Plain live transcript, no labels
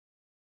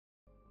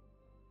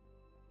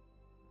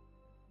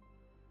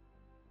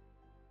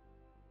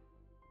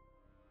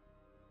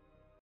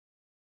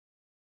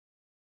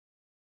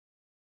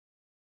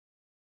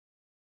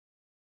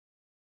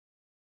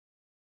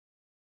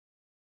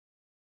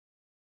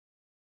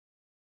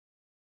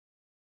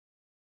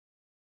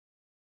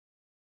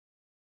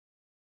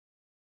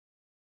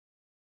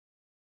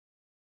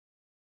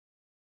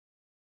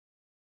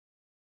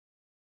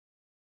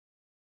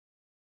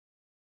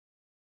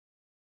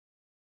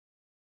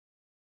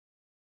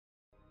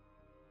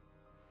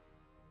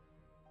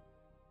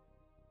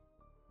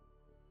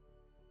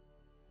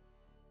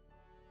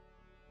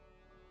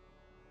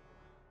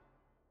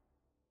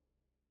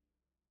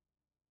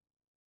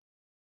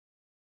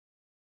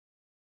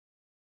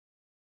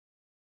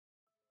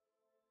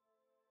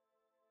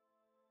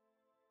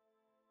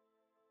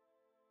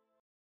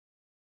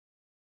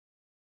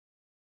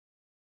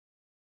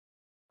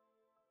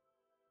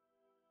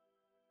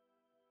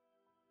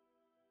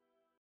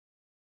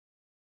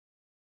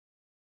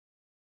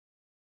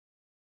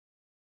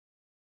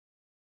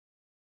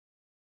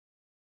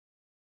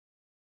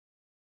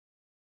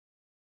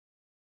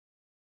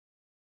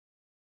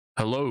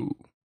Hello.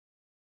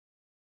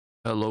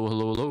 Hello,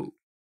 hello, hello.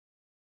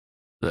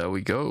 There we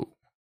go.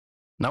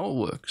 Now it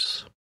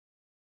works.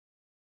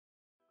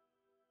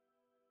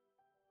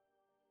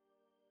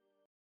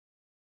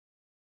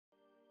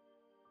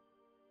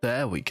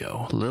 There we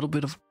go. A little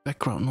bit of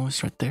background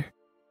noise right there.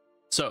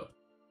 So,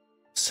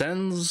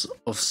 Sands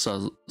of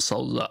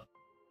Salzaar.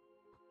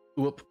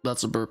 Whoop,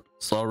 that's a burp.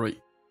 Sorry.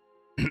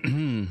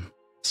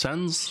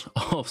 Sands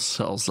of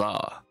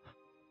Salzaar.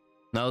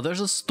 Now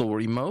there's a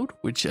story mode,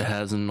 which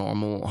has a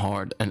normal,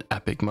 hard, and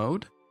epic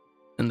mode.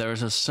 And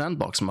there's a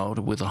sandbox mode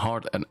with a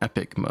hard and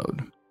epic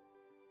mode.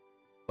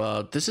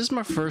 But this is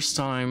my first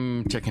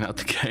time checking out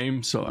the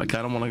game, so I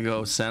kind of want to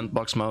go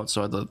sandbox mode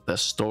so that the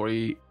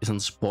story isn't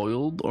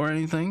spoiled or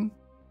anything.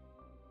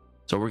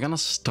 So we're gonna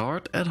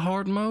start at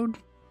hard mode,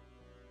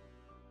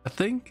 I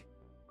think.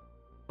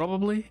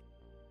 Probably.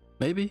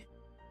 Maybe.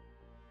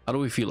 How do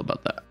we feel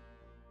about that?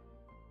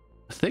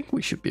 I think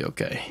we should be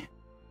okay.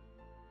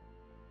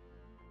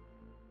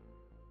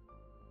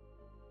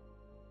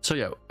 So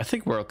yeah, I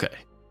think we're okay.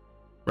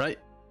 Right?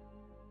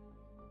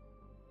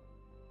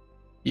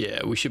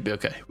 Yeah, we should be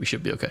okay. We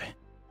should be okay.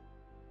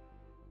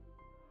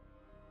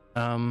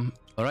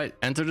 Alright,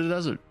 enter the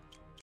desert.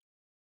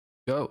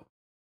 Go.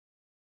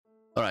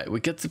 Alright, we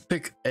get to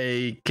pick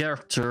a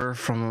character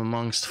from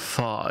amongst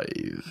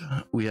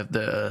 5. We have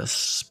the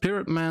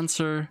Spirit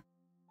Mancer,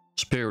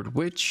 Spirit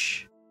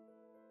Witch,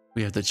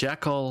 we have the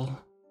Jackal,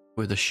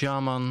 with the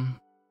Shaman,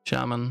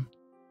 and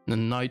the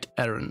Knight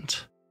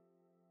Errant.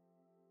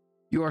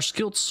 You are a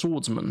skilled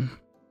swordsman,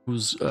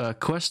 whose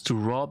quest to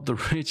rob the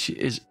rich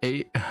is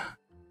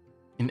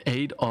in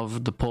aid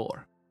of the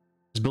poor.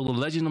 It's built a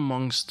legend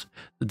amongst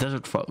the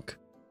desert folk.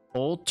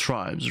 All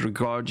tribes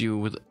regard you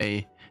with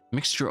a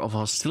mixture of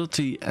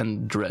hostility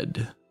and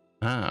dread.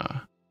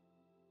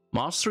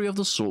 Mastery of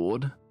the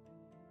sword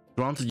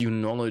granted you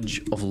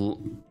knowledge of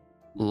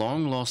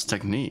long lost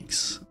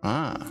techniques.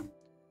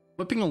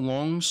 Whipping a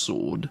long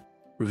sword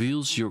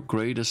reveals your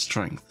greatest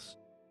strengths.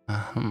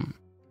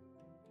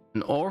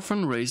 An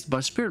orphan raised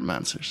by spirit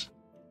mancers.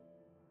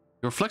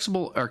 Your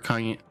flexible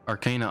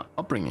arcana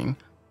upbringing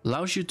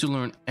allows you to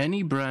learn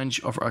any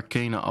branch of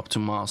arcana up to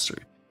master.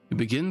 You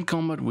begin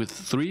combat with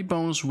 3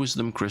 bonus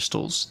wisdom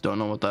crystals, don't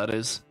know what that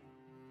is,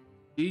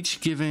 each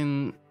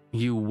giving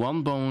you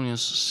 1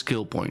 bonus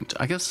skill point.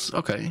 I guess,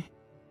 okay,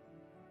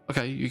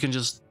 you can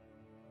just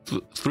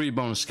 3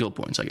 bonus skill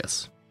points, I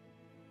guess.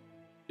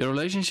 Your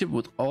relationship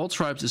with all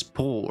tribes is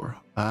poor.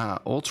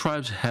 All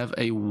tribes have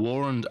a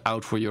warrant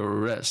out for your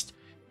arrest.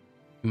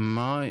 You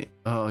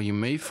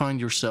may find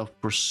yourself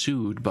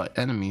pursued by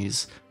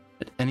enemies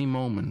at any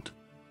moment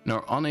and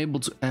are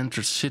unable to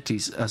enter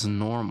cities as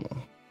normal.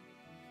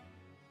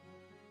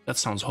 That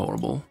sounds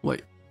horrible.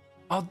 Wait.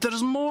 Oh,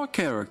 there's more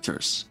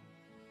characters.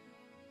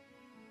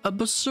 A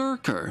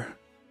Berserker.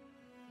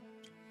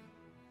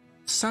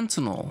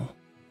 Sentinel.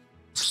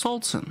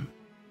 Sultan.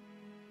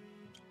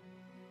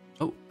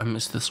 Oh, I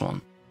missed this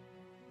one.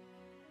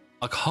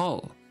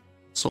 Akhal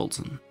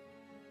Sultan.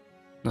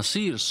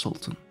 Nasir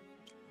Sultan.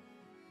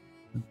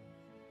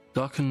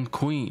 Dukan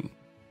Queen.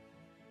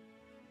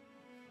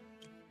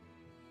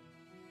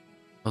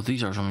 Oh,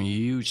 these are some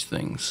huge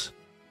things.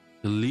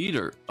 The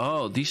leader.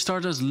 Oh, these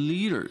start as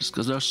leaders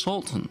because they're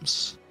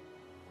sultans.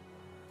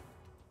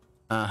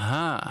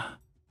 Aha.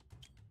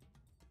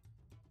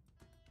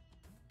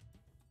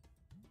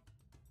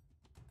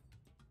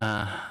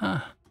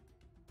 Aha.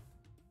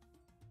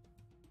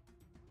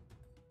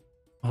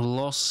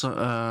 Lost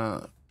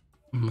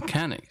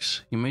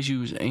mechanics. You may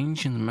use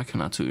ancient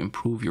mechana to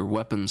improve your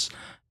weapons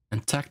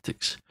and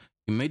tactics.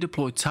 You may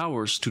deploy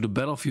towers to the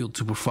battlefield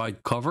to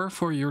provide cover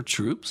for your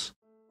troops.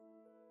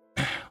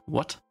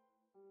 What?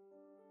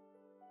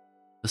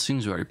 That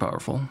seems very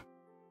powerful.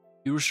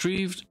 You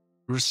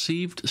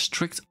received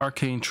strict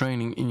arcane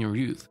training in your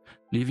youth,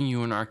 leaving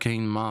you an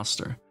arcane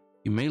master.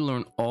 You may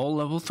learn all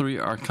level 3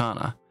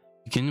 arcana,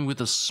 begin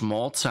with a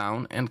small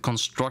town and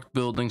construct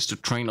buildings to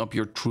train up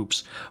your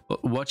troops,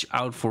 but watch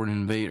out for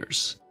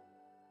invaders.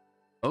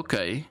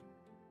 Okay.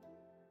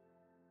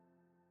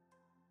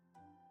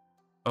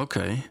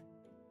 Okay.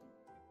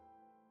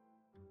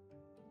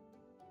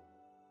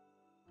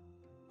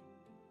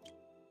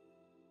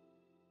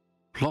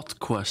 Plot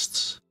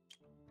quests.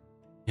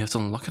 You have to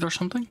unlock it or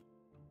something?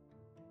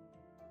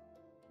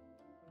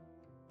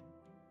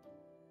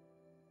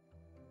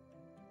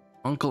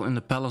 Uncle in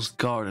the palace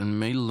guard and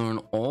may learn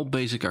all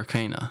basic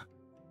arcana.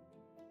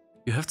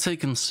 You have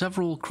taken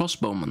several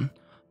crossbowmen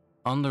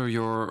under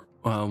your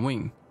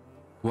wing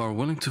who are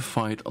willing to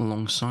fight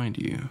alongside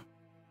you.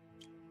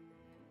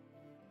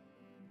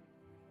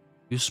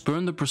 You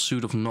spurn the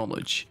pursuit of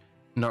knowledge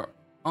and are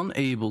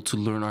unable to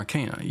learn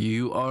arcana.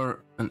 You are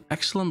an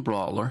excellent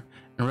brawler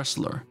and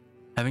wrestler,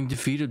 having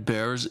defeated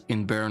bears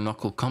in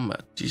bare-knuckle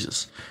combat.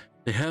 Jesus.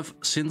 They have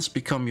since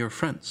become your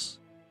friends.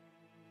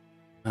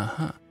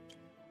 Aha.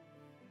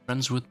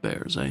 Friends with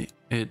bears, eh?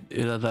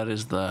 That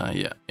is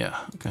the... Yeah,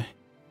 okay.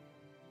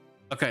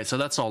 Okay, so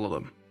that's all of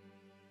them.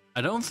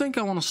 I don't think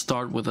I want to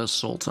start with a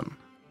sultan.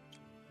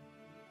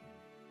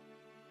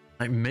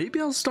 Like, maybe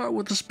I'll start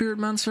with the Spirit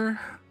Mancer.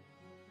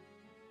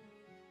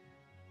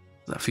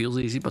 That feels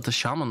easy, but the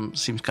Shaman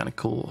seems kind of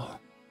cool.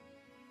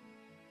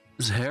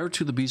 As heir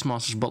to the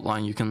Beastmaster's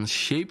bloodline, you can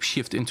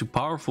shapeshift into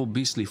powerful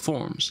beastly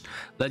forms.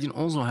 Legend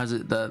also has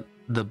it that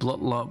the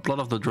blood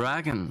of the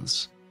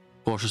dragons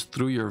courses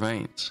through your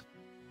veins.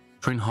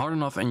 Train hard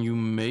enough and you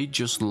may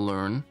just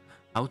learn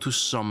how to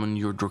summon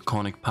your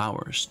draconic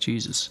powers.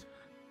 Jesus.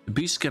 The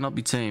beast cannot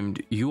be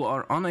tamed. You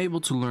are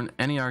unable to learn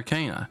any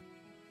arcana.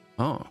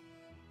 Oh.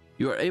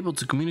 You are able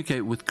to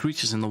communicate with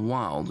creatures in the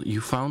wild. You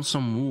found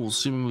some wolves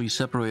seemingly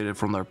separated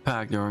from their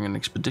pack during an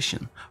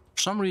expedition.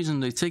 For some reason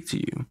they take to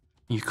you.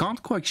 You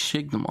can't quite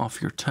shake them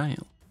off your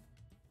tail.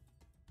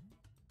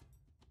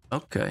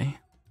 Okay.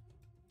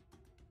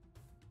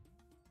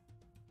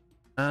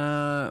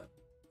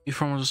 You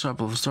form a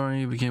disciple of a story.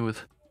 You begin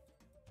with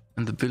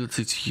an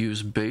ability to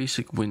use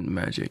basic wind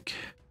magic.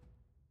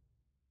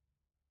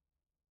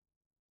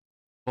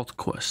 Plot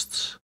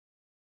quests.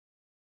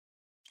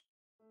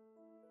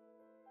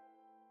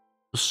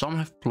 Some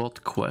have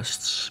plot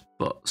quests,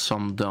 but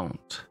some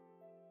don't.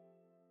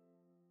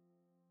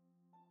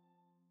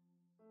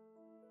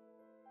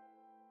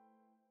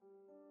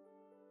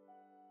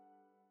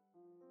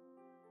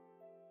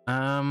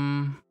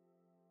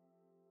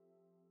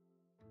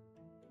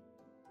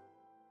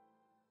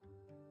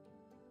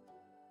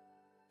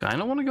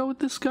 Kinda want to go with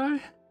this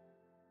guy.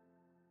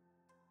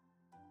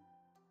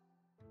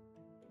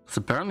 So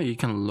apparently he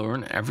can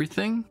learn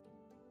everything.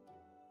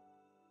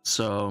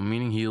 So,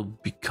 meaning he'll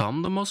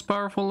become the most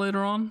powerful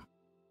later on.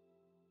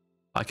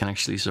 I can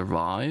actually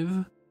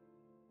survive.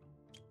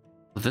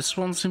 This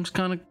one seems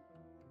kind of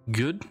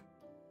good.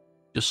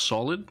 Just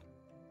solid.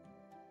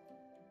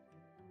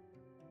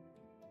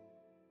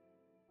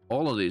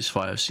 All of these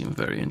 5 seem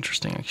very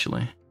interesting,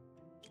 actually.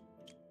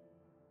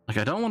 Like,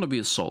 I don't want to be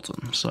a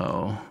sultan,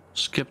 so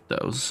skip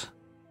those.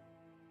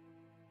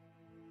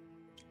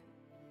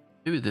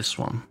 Maybe this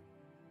one.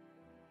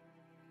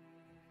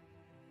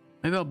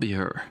 Maybe I'll be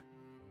her.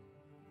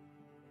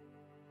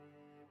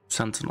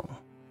 Sentinel.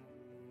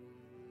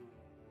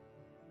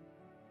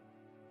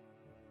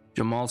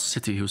 Jamal's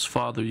city, whose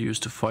father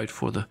used to fight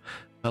for the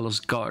palace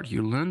guard.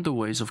 You learned the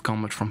ways of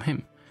combat from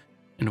him,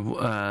 and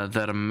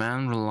that a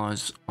man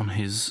relies on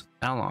his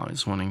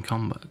allies when in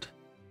combat.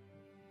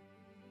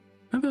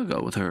 Maybe I'll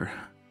go with her.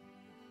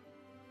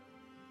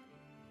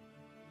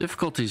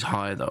 Difficulty's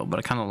high though, but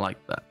I kind of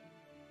like that.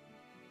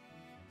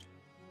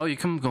 Oh, you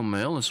can go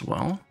male as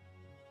well.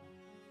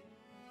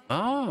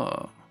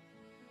 Oh.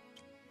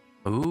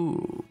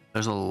 Ooh,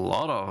 there's a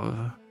lot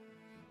of...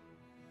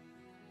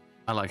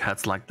 I like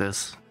hats like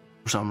this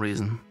for some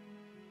reason.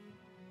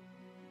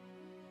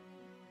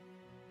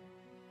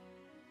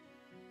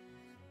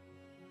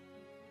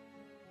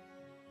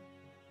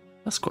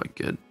 That's quite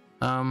good.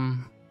 I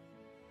don't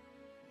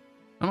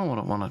know what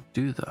I want to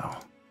do though.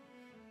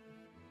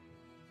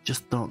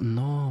 Just don't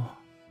know.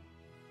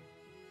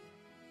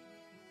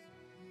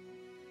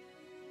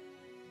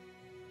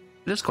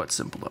 It is quite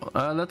simple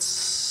though.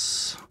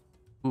 Let's...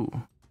 Ooh.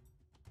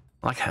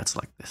 I like hats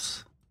like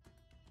this.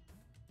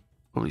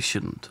 Probably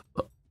shouldn't,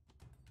 but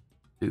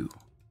do.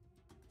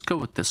 Let's go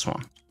with this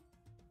one.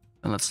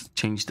 And let's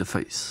change the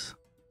face.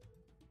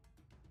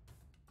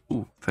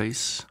 Ooh,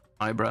 face,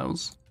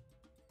 eyebrows.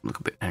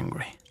 Look a bit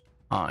angry.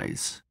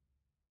 Eyes.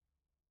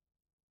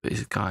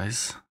 Basic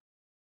eyes.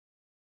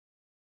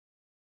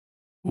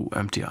 Ooh,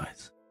 empty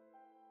eyes.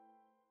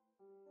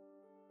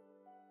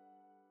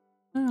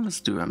 Let's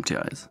do empty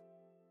eyes.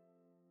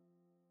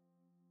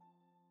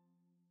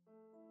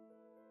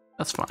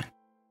 That's fine.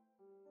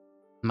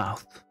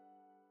 Mouth.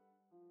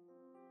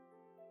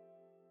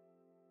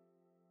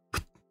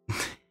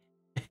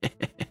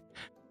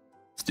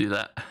 Let's do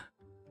that.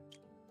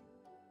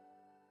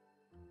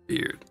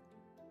 Beard.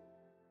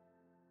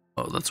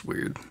 Oh, that's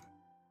weird.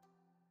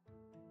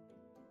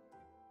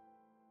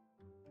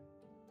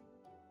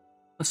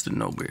 Let's do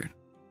no beard.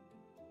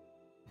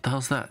 What the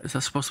hell's that? Is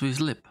that supposed to be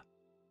his lip?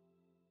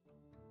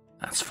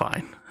 That's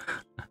fine.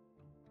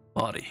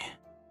 Body.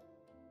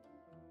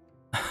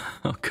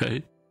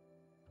 Okay.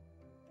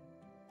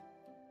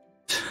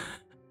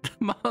 The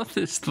mouth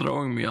is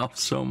throwing me off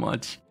so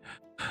much.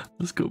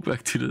 Let's go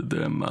back to the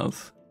damn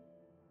mouth.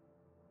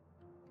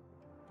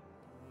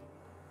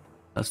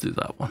 Let's do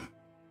that one.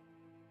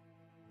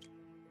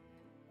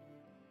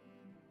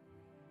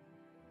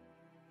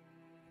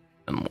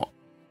 And what?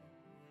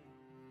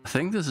 I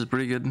think this is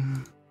pretty good.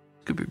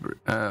 Could be.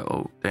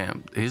 Oh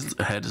damn! His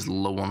head is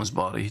low on his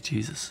body.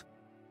 Jesus.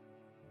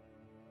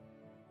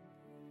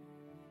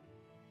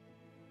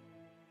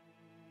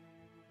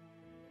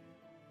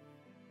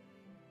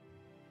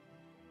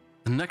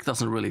 The neck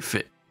doesn't really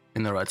fit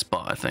in the right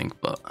spot, I think,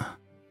 but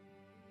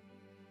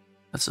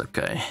that's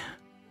okay.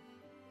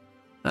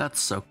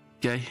 That's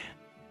okay.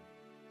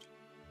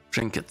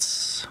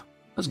 Trinkets.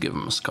 Let's give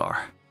him a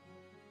scar.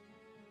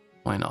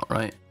 Why not,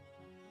 right?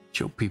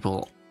 Show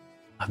people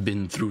I've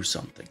been through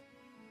something.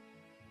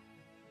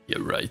 Yeah,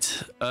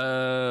 right.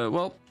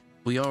 Well,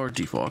 we are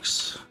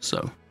Defox,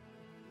 so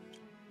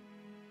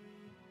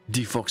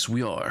Defox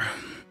we are.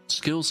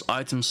 Skills,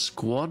 items,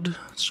 squad.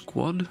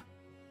 Squad?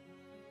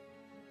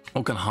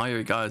 Oh, can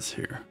hire guys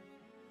here.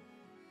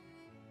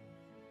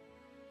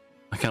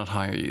 I cannot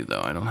hire you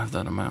though, I don't have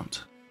that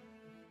amount.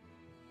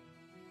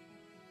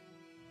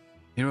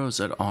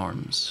 Heroes at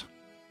arms.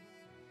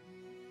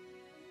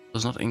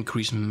 Does not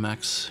increase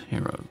max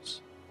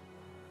heroes.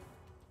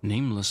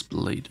 Nameless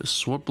blade, a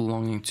sword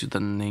belonging to the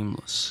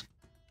nameless.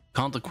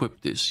 Can't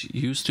equip this.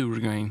 Used to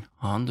regain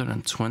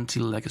 120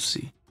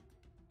 legacy.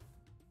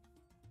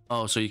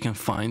 Oh, so you can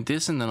find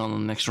this and then on the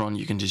next run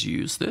you can just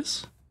use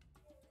this?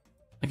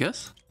 I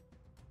guess?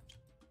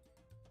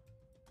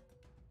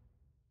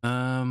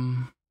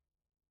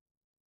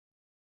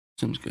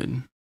 Seems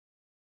good.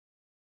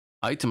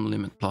 Item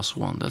limit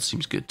 +1, that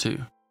seems good too.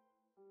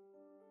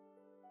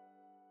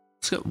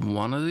 Let's get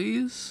one of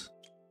these.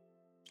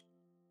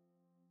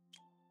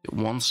 Get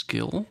one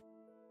skill.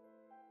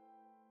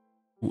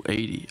 Ooh,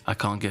 80. I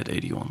can't get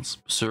 81s.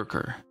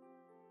 Berserker.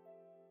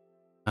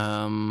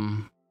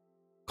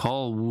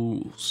 Call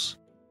Wolves.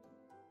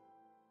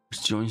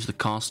 Which joins the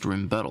caster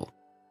in battle.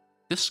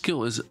 This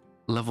skill is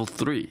level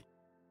 3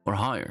 or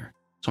higher.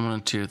 Summon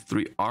a tier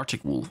 3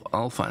 Arctic Wolf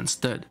Alpha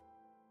instead.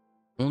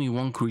 Only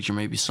one creature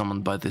may be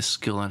summoned by this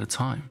skill at a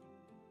time.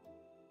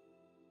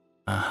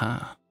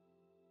 Aha.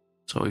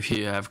 So if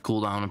you have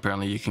cooldown,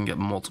 apparently you can get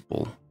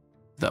multiple.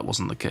 That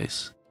wasn't the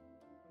case.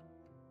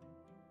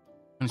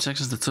 When it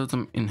seconds, the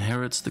totem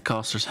inherits the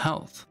caster's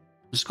health,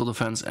 physical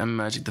defense and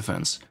magic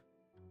defense.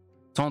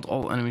 Taunt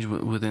all enemies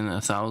within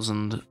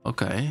 1,000.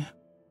 Okay.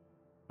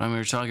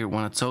 Primary target: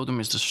 when a totem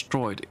is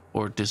destroyed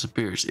or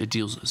disappears, it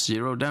deals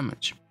 0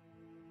 damage.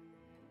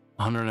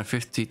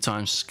 150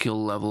 times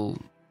skill level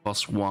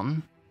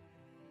 +1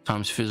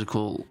 times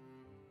physical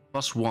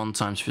 +1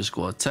 times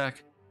physical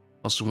attack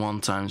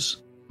 +1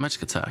 times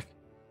magic attack.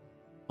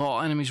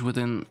 All enemies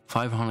within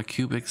 500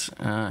 cubics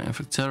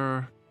inflict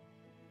terror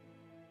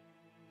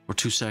for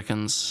 2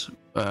 seconds,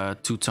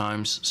 2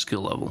 times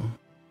skill level.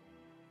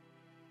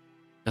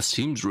 That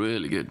seems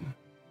really good.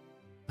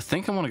 I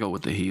think I want to go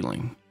with the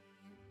healing.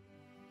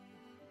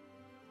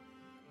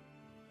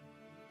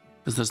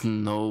 Because there's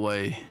no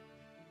way.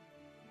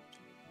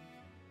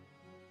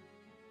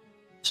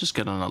 Let's just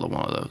get another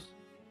one of those.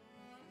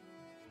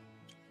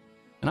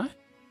 Can I?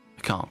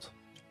 I can't.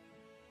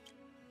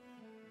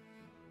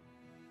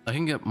 I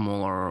can get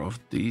more of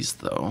these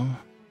though.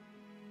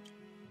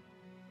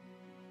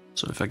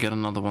 So if I get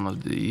another one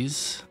of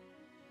these.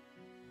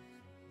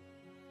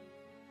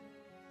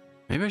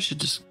 Maybe I should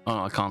just...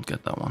 Oh, I can't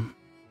get that one.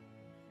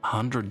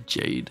 100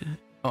 jade.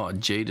 Oh,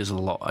 jade is a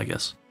lot, I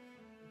guess.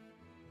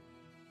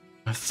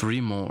 I have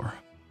 3 more.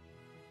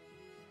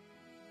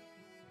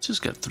 Let's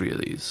just get 3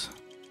 of these.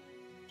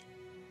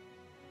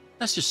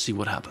 Let's just see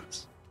what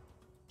happens.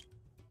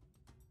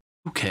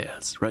 Who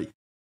cares, right?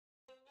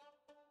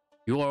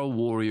 You are a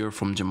warrior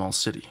from Jamal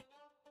City,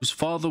 whose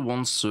father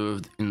once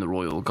served in the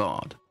Royal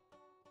Guard.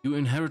 You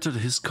inherited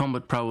his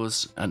combat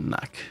prowess and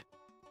knack.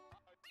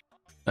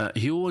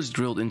 He always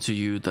drilled into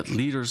you that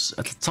leaders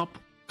at the top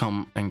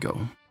come and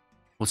go.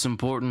 What's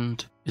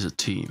important is a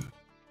team.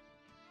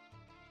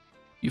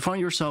 You find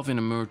yourself in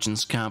a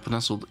merchant's camp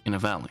nestled in a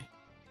valley.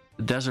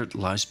 The desert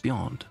lies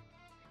beyond.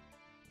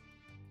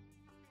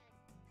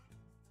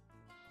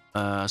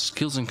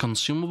 Skills and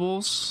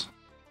consumables.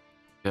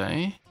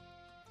 Okay.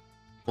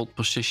 Hold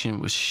position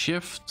with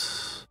shift.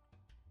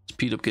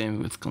 Speed up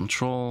game with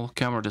control.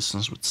 Camera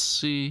distance with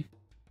C.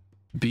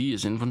 B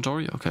is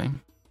inventory. Okay.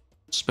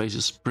 Space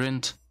is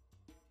sprint.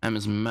 M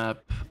is map.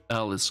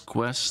 L is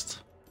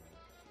quest.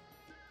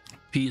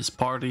 P is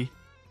party.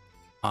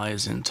 I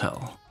is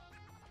intel.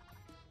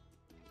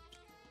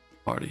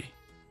 Party.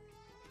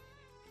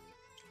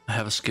 I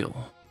have a skill.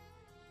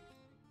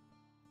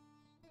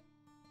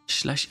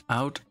 Slash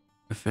out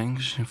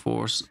evasion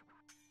force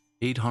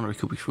 800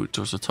 cubic foot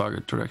towards the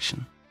target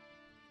direction.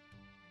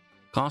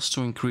 Cost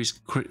to increase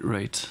crit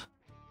rate.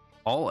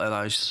 All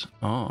allies.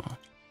 Oh, I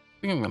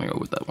think I'm gonna go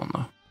with that one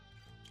though.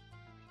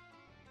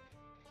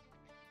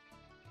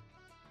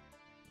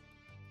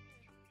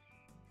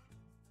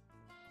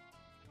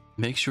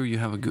 Make sure you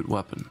have a good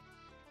weapon.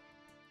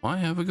 I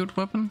have a good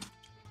weapon?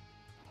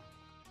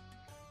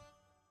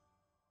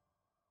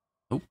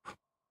 Nope.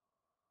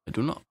 I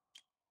do not.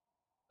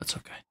 That's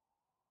okay.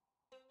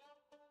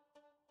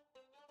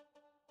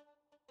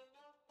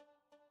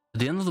 At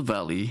the end of the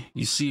valley,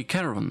 you see a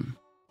caravan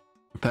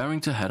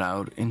preparing to head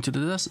out into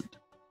the desert.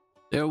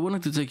 They are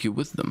willing to take you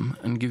with them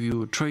and give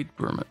you a trade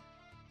permit.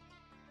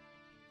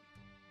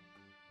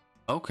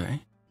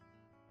 Okay.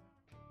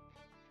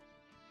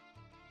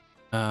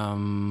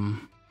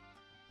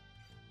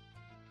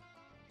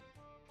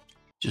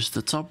 Just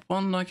the top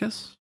one, I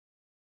guess.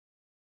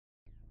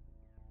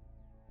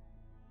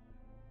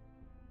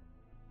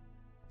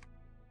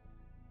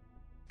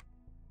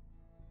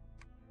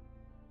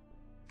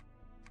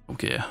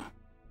 Okay.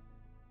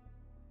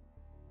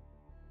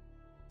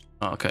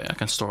 Okay, I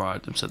can store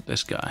items at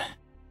this guy.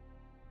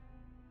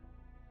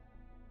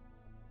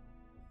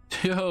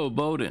 Yo,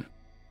 Bowden.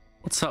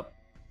 What's up?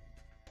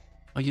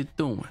 How you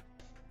doing?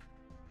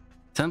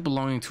 tent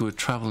belonging to a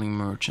traveling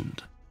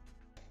merchant.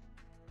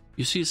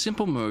 You see a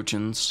simple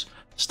merchant's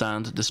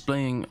stand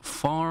displaying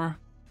far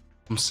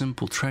from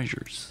simple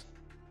treasures.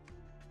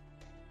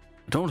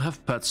 I don't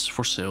have pets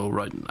for sale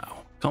right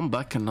now. Come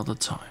back another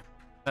time.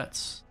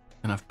 Pets.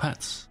 Can I have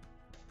pets?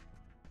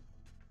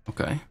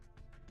 Okay.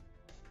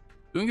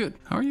 Doing good.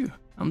 How are you?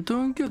 I'm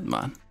doing good,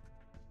 man.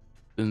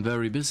 Been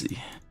very busy.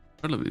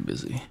 Relatively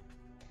busy.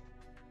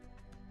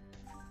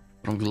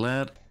 But I'm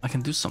glad I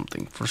can do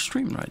something for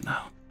stream right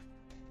now.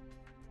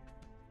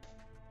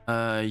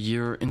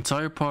 Your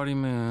entire party...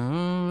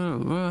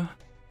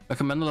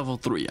 recommend level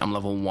 3. I'm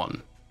level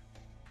 1.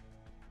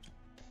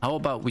 How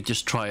about we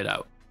just try it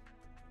out?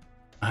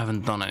 I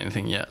haven't done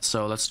anything yet,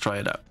 so let's try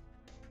it out.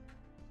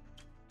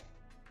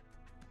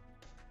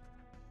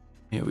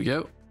 Here we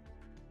go.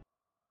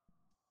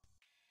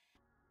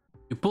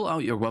 You pull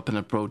out your weapon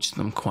and approach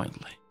them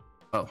quietly.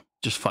 Oh,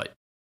 just fight.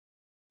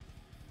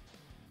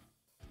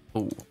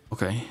 Oh,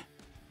 okay.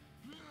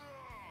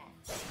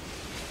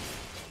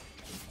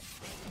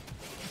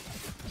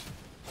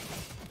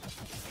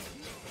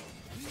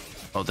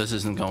 Oh, this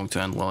isn't going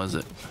to end well, is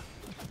it?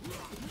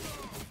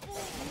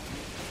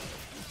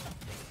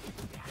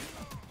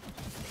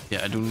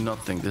 Yeah, I do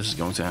not think this is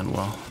going to end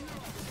well.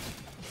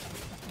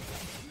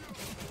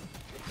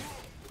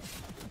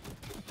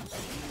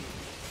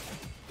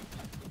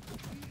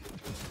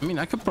 I mean,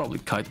 I could probably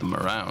kite them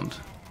around.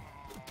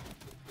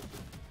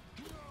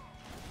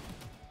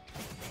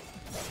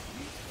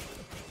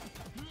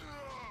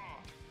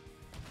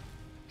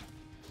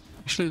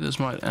 Actually, this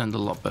might end a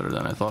lot better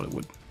than I thought it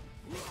would.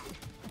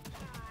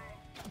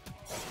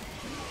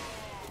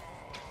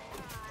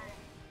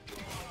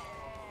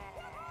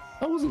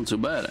 That wasn't too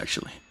bad,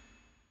 actually.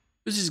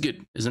 This is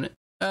good, isn't it?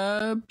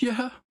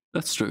 Yeah,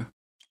 that's true.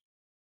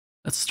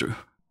 That's true.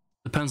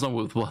 Depends on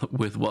with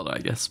what, I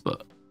guess,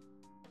 but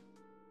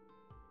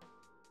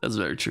that's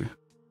very true.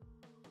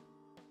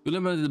 You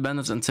eliminate the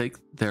bandits and take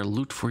their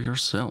loot for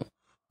yourself.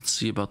 Let's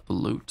see about the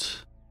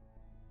loot.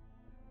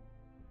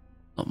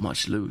 Not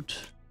much loot.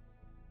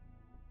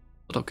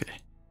 But okay.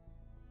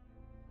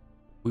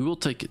 We will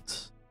take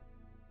it.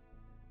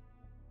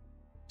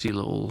 See a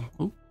little...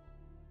 Ooh.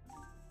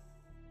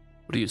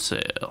 What do you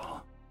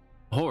sell?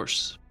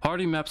 Horse.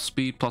 Party map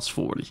speed plus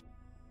 40.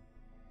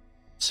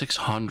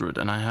 600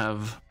 and I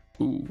have...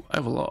 Ooh, I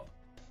have a lot.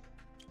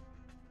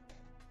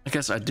 I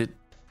guess I did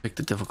pick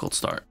the difficult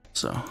start,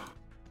 so...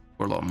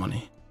 For a lot of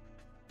money.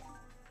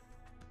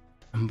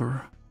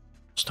 Ember.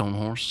 Stone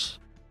horse.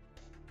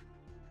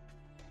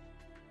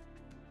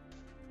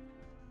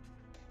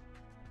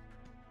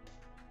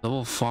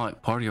 Level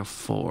 5. Party of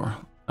 4.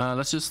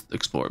 Let's just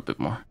explore a bit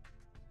more.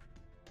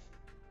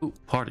 Ooh,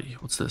 party.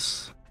 What's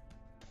this?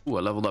 Ooh,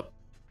 I leveled up.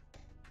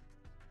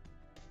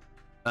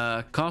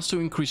 Cost to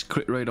increase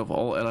crit rate of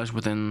all allies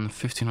within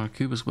 1500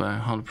 cubits by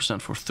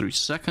 100% for 3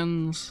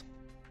 seconds.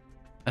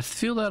 I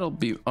feel that'll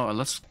be... Oh,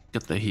 let's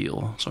get the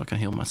heal so I can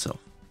heal myself.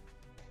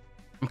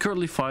 I'm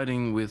currently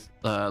fighting with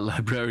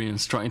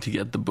librarians trying to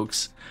get the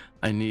books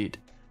I need.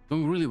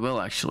 Doing really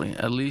well, actually.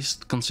 At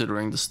least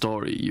considering the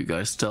story you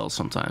guys tell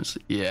sometimes.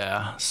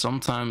 Yeah,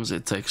 sometimes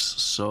it takes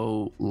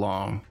so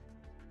long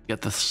to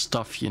get the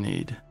stuff you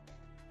need.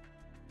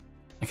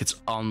 Like, it's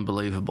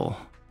unbelievable.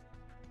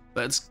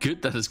 But it's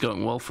good that it's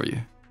going well for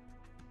you.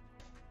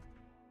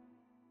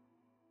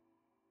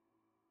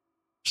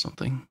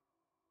 Something.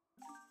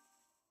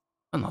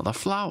 Another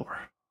flower.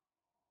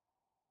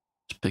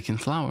 Just picking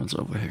flowers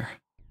over here.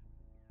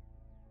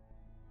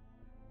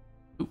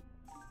 Ooh,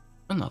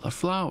 another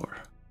flower.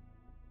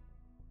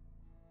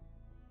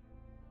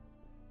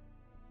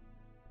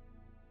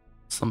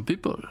 Some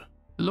people.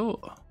 Hello.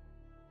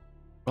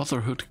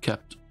 Brotherhood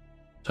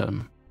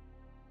Captain.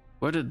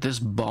 Where did this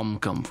bomb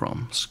come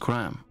from?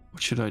 Scram.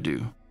 What should I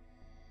do?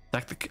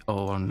 Tactic.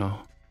 Oh no.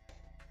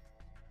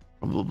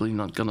 Probably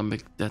not gonna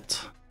make that.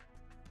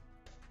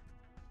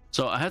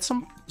 So I had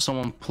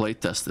someone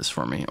playtest this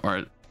for me,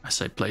 or I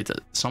say playtest.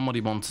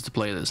 Somebody wanted to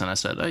play this, and I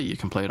said, "Hey, you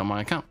can play it on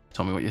my account.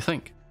 Tell me what you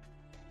think."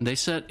 And they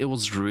said it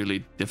was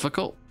really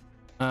difficult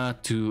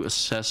to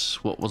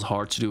assess what was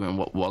hard to do and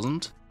what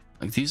wasn't.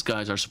 Like, these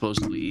guys are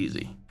supposedly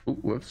easy. Ooh,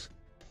 whoops.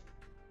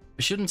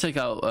 I shouldn't take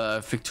out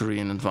victory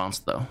in advance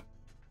though.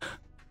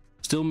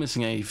 Still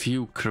missing a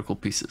few critical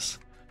pieces.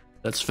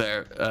 That's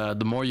fair.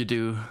 The more you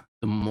do,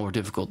 the more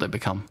difficult they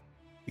become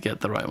to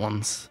get the right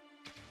ones.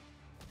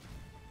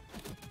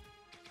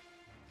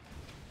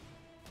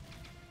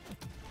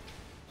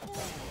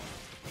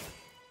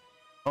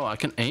 Oh, I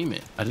can aim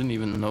it. I didn't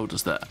even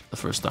notice that the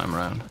first time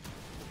around.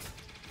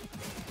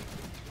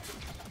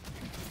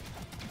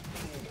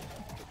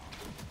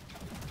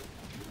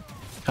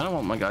 Kind of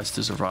want my guys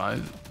to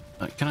survive.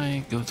 Can I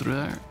go through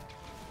there?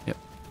 Yep.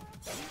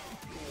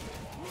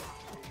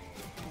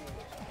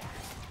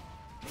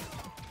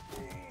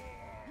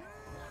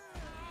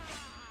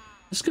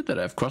 It's good that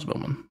I have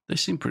crossbowmen. They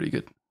seem pretty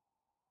good.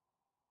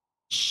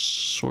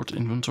 Sort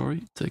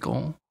inventory. Take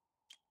all.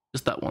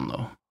 Just that one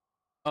though.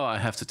 Oh, I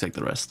have to take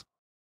the rest.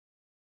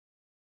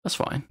 That's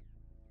fine.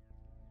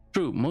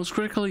 True. Most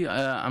critically,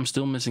 I'm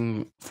still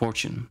missing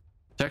fortune.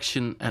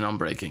 Protection and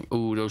unbreaking.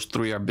 Ooh, those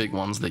three are big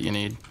ones that you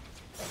need.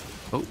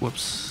 Oh,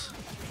 whoops.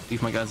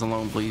 Leave my guys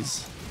alone,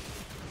 please.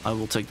 I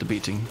will take the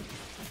beating.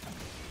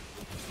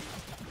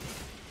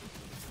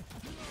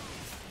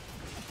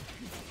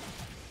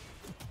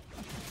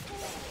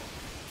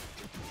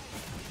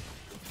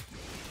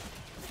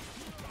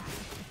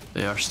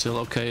 They are still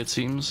okay, it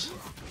seems.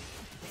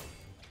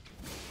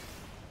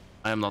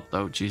 I am not,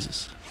 though.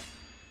 Jesus.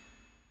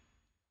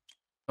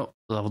 Oh,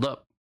 leveled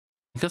up.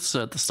 I guess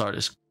the start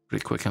is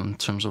pretty quick in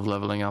terms of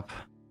leveling up.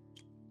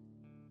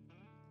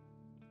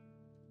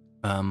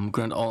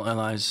 Grant all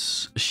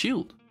allies a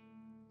shield.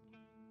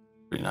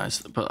 Pretty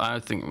nice, but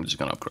I think I'm just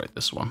gonna upgrade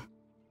this one.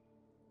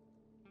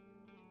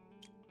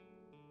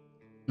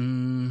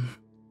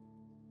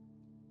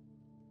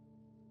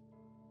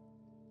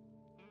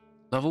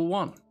 Level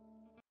 1.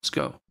 Let's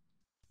go.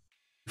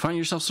 You find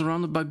yourself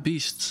surrounded by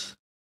beasts.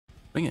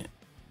 Bring it.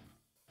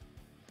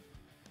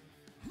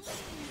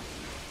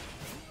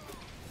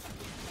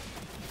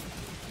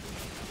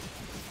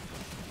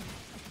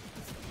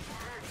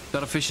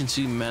 Got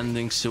efficiency,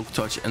 mending, silk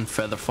touch, and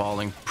feather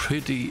falling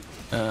pretty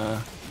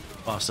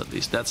fast at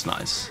least. That's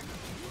nice.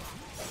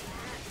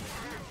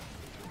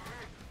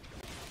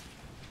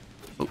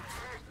 Oh,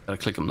 gotta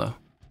click him though.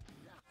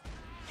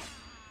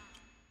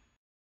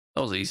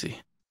 That was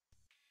easy.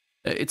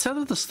 It said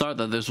at the start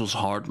that this was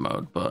hard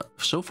mode, but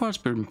so far it's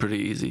been pretty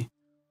easy.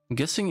 I'm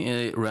guessing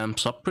it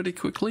ramps up pretty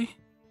quickly.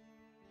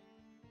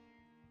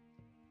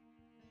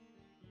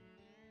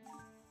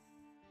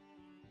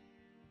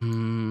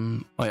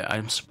 Oh yeah,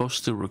 I'm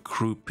supposed to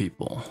recruit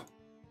people.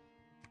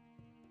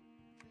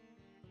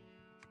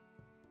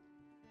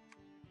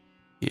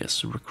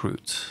 Yes,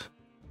 recruit.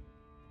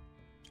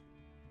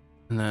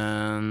 And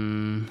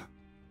then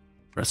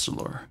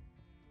wrestler.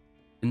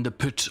 In the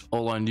pit,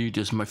 all I need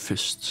is my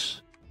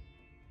fists.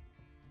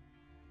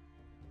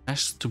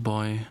 Ask to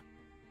buy.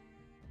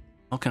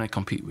 How can I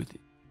compete with you?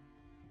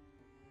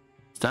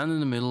 Stand in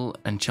the middle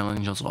and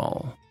challenge us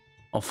all.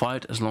 I'll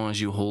fight as long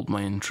as you hold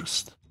my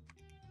interest.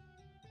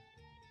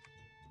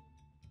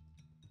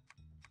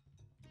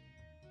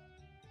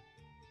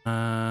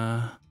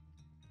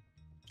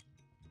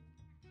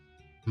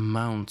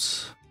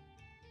 Mount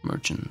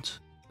merchant.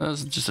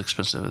 That's just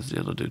expensive as the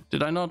other dude.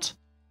 Did I not?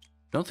 I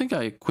don't think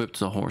I equipped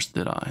the horse,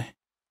 did I?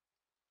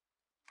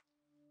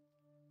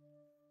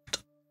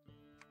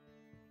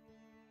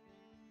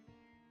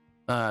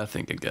 I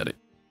think I get it.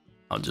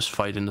 I'll just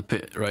fight in the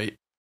pit, right?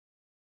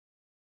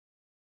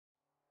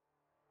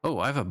 Oh,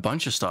 I have a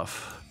bunch of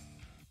stuff.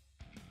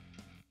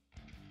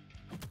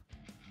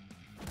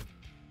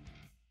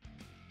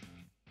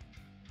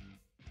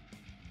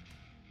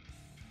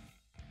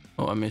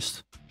 Oh, I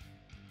missed.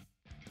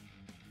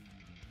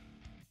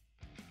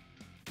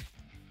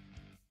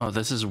 Oh,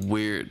 this is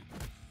weird.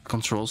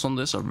 Controls on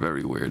this are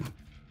very weird.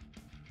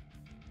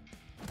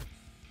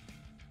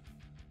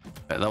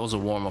 Okay, that was a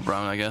warm-up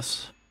round, I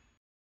guess.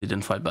 He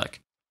didn't fight back.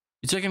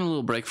 You taking a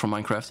little break from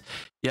Minecraft?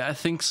 Yeah, I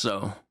think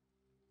so.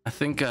 I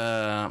think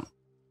I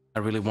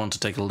really want to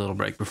take a little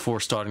break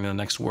before starting the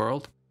next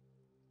world.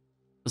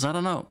 Because I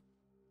don't know.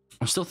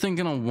 I'm still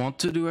thinking on what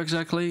to do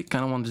exactly.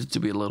 Kind of want it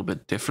to be a little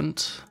bit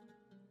different.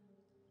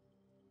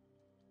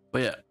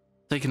 But yeah,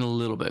 taking a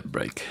little bit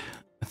break.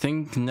 I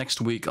think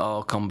next week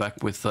I'll come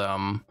back with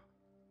some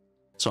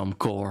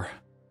core.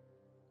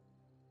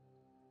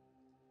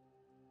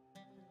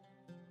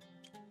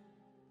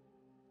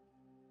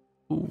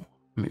 Ooh,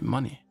 I mean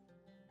money.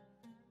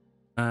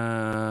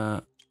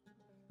 Let's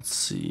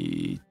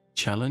see,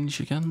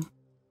 challenge again.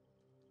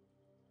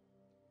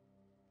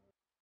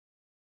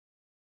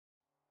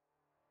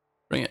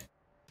 Bring it.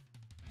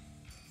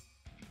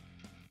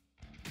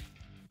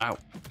 Ow.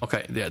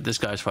 Okay, yeah, this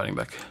guy's fighting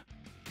back.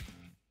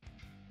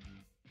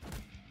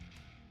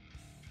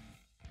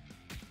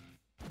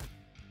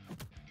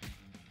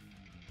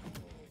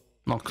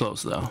 Not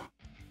close though.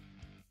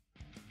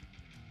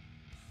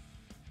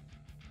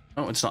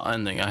 Oh, it's not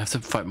ending. I have to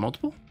fight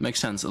multiple? Makes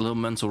sense. A little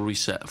mental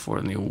reset for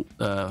a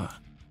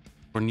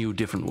new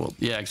different world.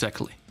 Yeah,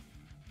 exactly.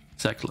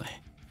 Exactly.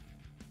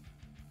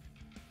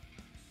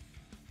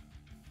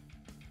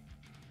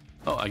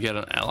 Oh, I get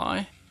an ally?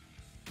 I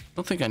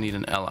don't think I need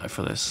an ally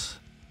for this.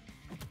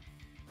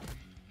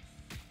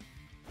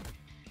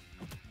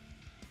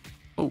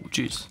 Oh,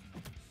 jeez.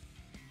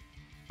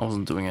 I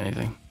wasn't doing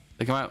anything.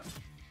 Take him out.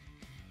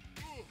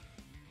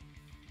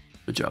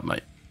 Good job,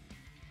 mate.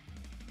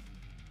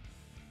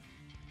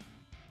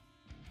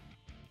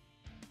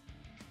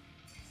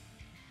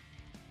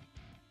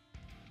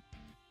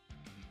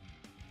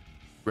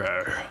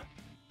 Roar.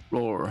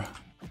 Roar.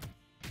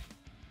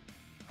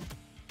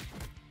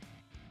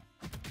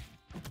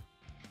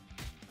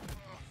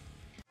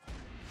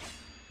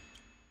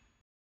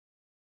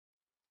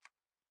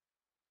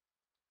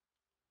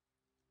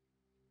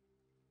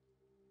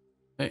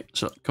 Hey,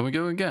 so can we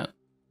go again?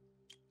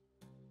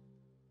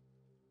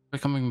 We're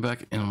coming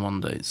back in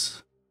 1 day.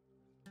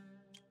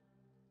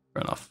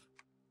 Fair enough.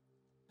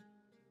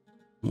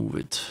 Move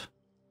it.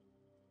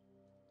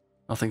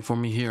 Nothing for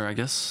me here, I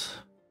guess.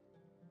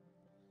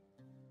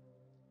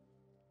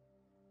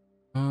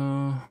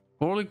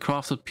 Poorly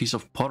crafted piece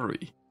of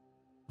pottery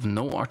of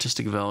no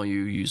artistic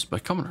value used by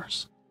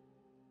commoners.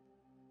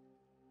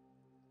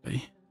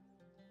 Okay.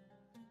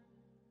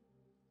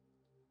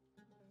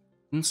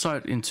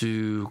 Insight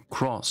into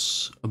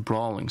cross, a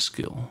brawling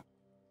skill.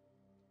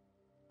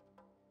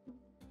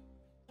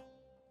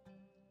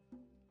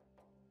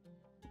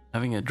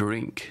 Having a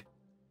drink.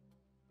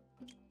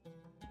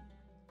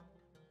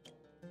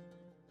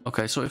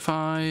 Okay, so if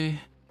I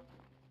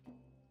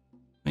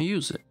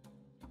use it,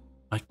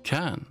 I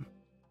can.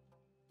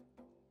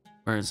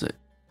 Where is it?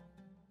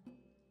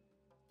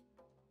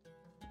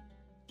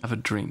 Have a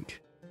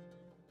drink.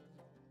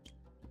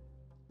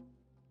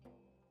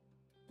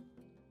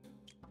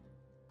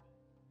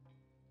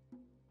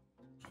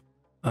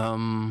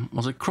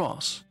 Was it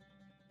cross?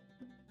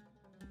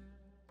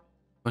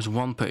 There's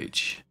one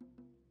page.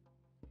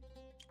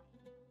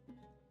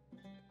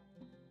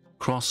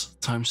 Cross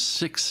times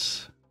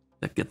 6.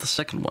 Let's get the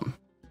second one.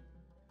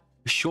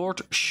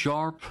 Short,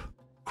 sharp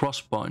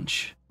cross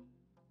punch.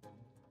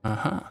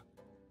 Uh-huh.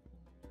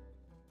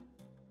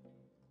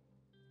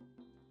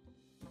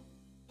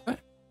 Okay.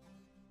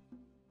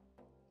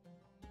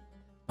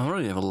 I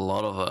already have a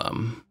lot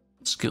of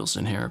skills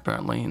in here,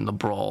 apparently, in the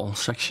brawl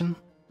section.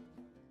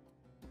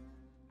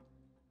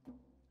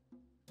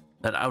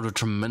 Let out a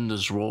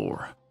tremendous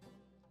roar.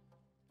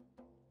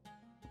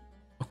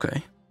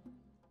 Okay.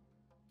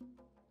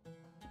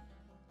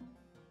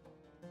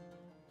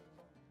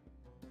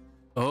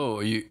 Oh,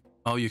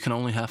 you can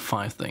only have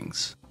 5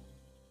 things.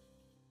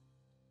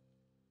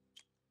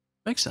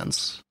 Makes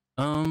sense.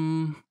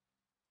 I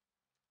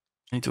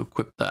need to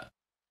equip that.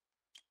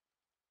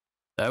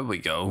 There we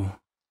go.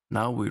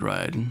 Now we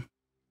ride.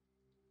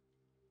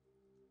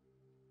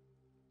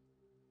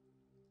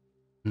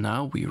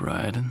 Now we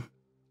ride.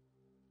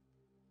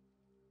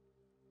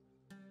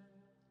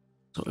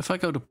 So if I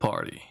go to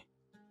party,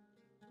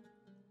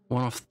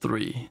 1 of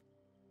 3.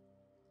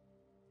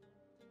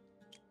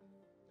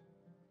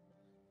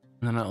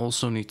 And then I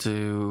also need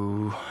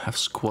to have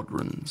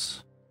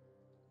squadrons.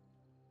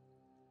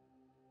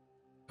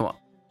 Come on.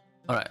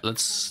 Alright,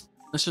 let's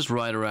just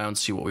ride around,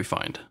 see what we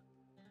find.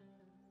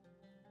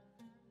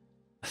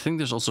 I think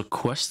there's also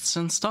quests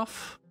and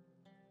stuff.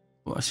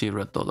 Oh, I see a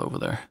red dot over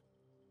there.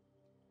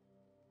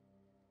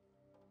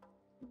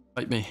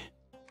 Fight me.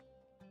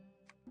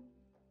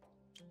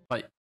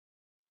 Fight.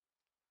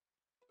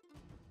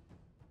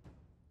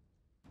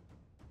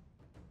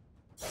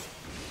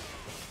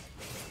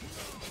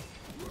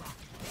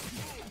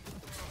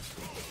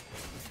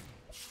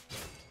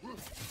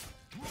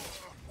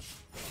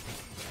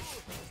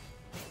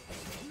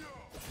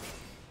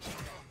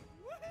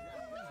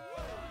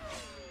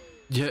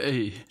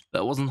 Yay,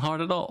 that wasn't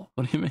hard at all.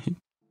 What do you mean?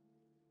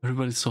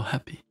 Everybody's so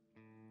happy.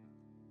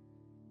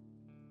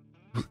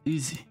 It was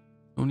easy.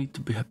 No need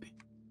to be happy.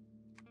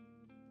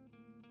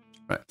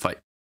 Right, fight.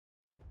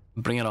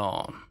 Bring it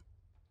on.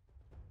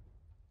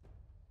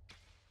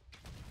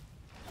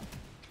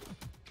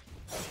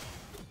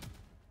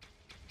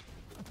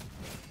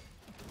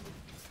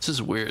 This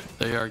is weird.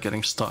 They are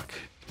getting stuck.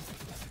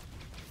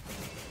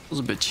 It was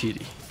a bit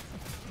cheaty.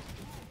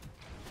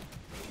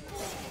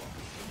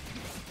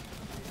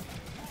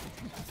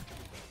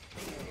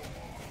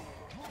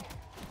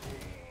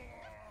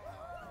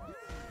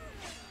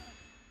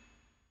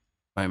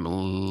 My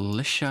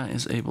militia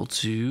is able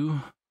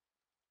to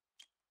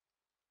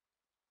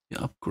be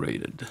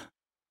upgraded.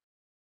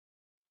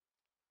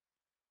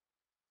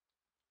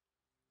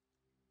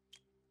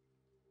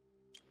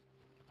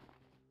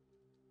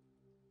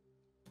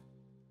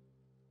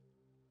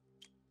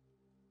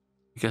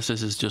 I guess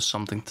this is just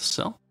something to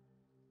sell.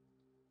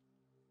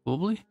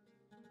 Probably.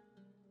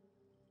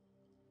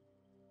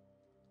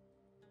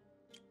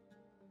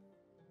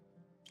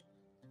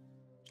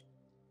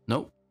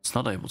 Nope, it's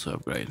not able to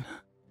upgrade.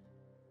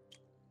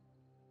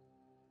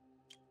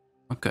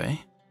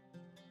 Okay,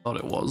 thought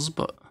it was,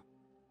 but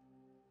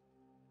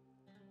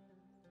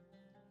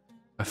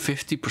by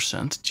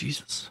 50%,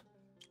 Jesus.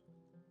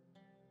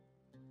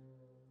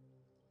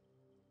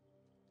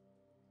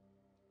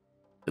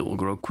 It will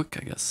grow quick,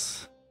 I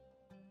guess.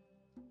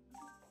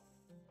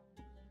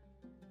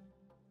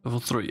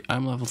 Level 3,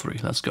 I'm level 3,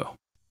 let's go.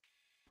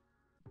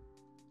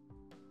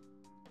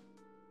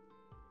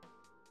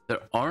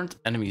 There aren't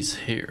enemies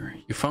here.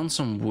 You found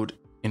some wood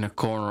in a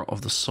corner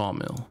of the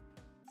sawmill.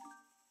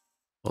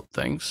 Well,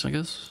 thanks, I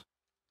guess.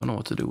 I don't know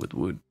what to do with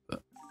wood,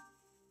 but...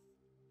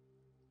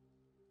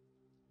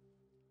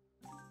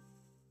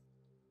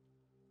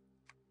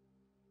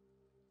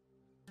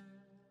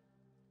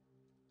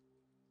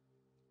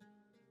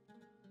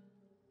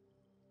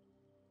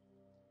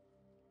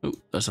 Oh,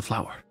 there's a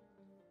flower.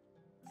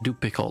 I do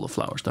pick all the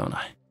flowers, don't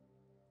I?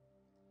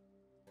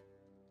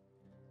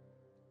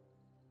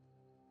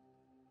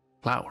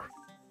 Flower.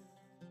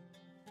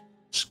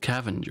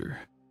 Scavenger.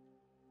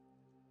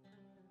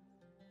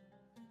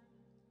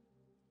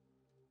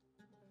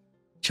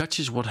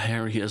 Judges what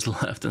hair he has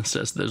left and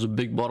says there's a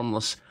big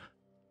bottomless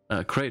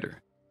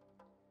crater.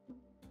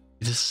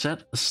 It is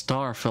said a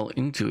star fell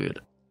into it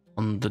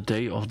on the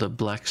day of the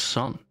black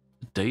sun.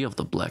 The day of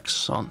the black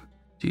sun.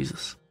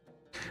 Jesus.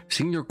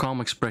 Seeing your calm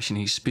expression,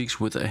 he speaks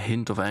with a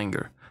hint of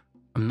anger.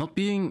 I'm not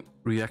being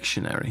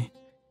reactionary.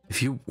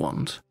 If you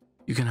want,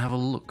 you can have a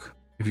look.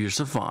 If you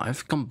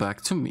survive, come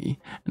back to me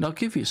and I'll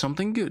give you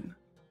something good.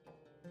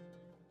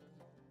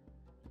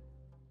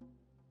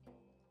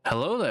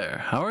 Hello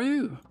there, how are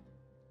you?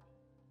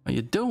 How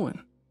you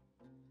doing?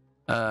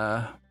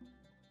 Bow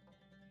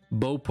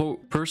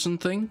person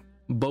thing,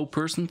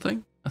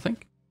 I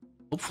think.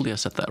 Hopefully I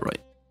said that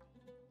right.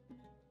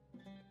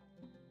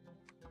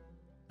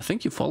 I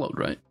think you followed,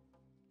 right?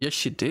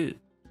 Yes, you did.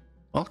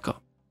 Welcome.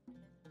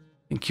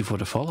 Thank you for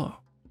the follow.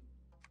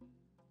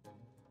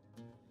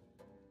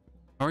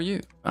 How are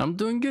you? I'm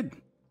doing good.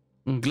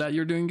 I'm glad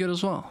you're doing good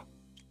as well.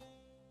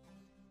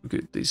 Look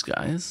at these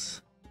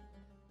guys.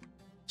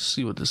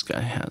 See what this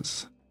guy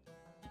has.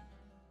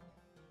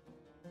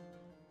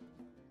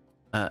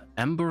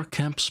 Amber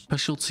Camp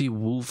Specialty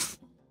Wolf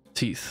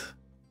Teeth.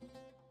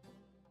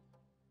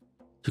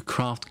 To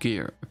craft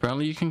gear.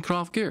 Apparently you can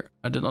craft gear.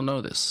 I did not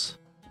know this.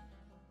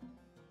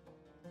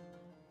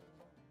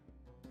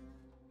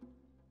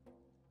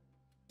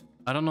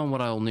 I don't know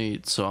what I'll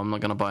need, so I'm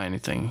not gonna buy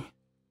anything.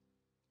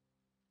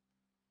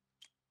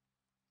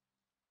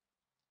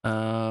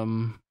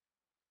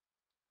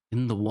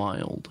 In the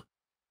wild.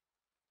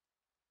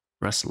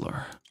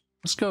 Wrestler.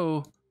 Let's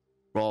go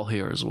brawl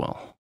here as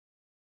well.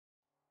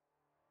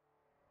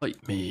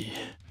 Fight me.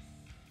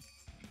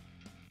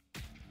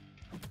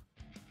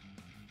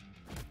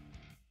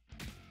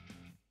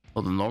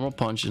 Oh, the normal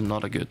punch is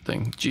not a good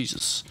thing.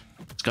 Jesus.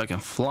 This guy can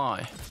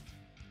fly.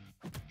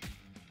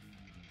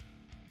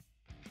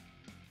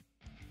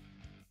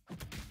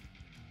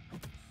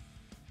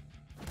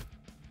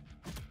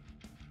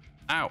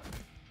 Ow!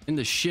 In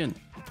the shin.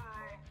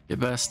 You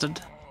bastard.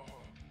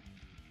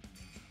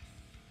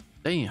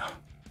 Damn.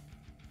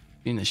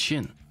 In the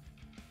shin.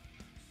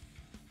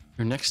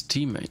 Your next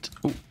teammate.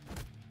 Oh.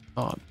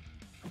 God.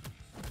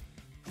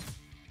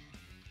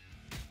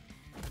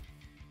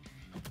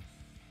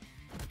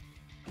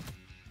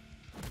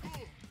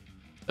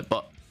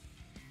 But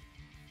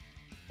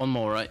one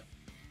more, right?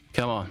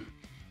 Come on.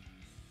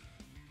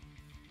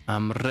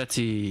 I'm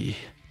ready.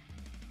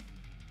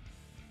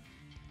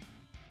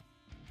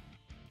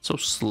 So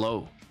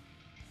slow.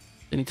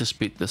 They need to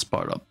speed this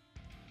part up.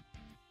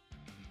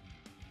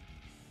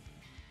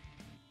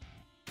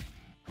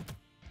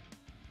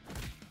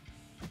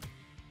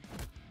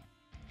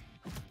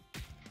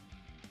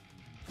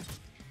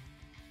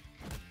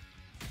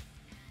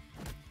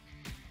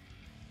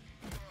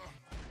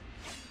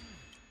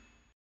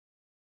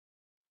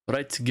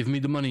 Right, give me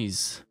the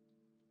monies.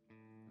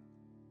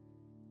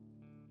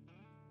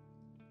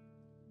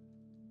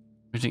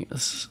 Everything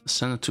is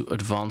send it to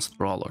advanced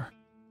brawler.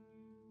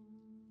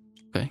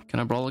 Okay, can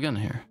I brawl again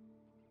here?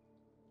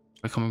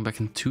 We're coming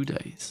back in 2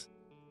 days.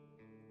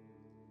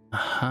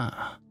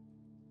 Aha.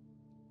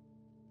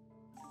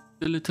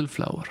 The little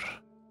flower.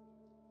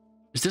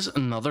 Is this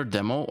another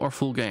demo or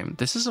full game?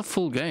 This is a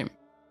full game.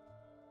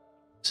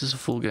 This is a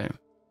full game.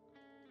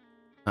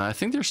 I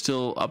think they're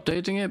still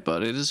updating it,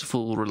 but it is a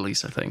full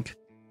release, I think.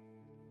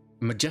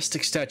 A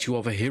majestic statue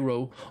of a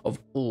hero of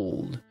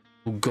old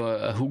who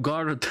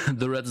guarded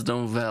the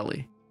Redstone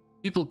Valley.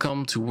 People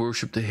come to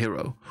worship the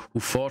hero who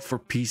fought for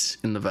peace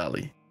in the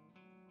valley.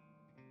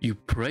 You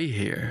pray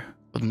here,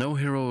 but no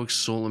heroic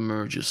soul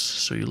emerges,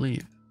 so you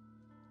leave.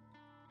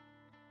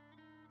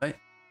 Right?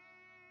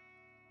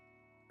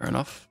 Fair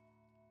enough.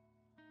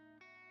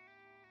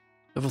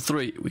 Level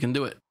 3, we can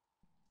do it.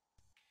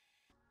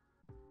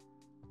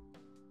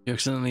 You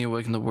accidentally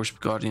awaken the worship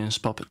guardian's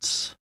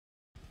puppets.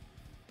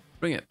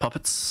 Bring it,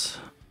 puppets.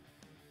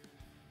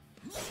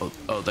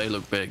 Oh, they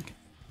look big.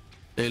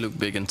 They look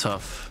big and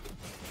tough.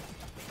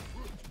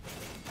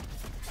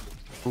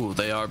 Ooh,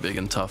 they are big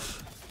and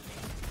tough.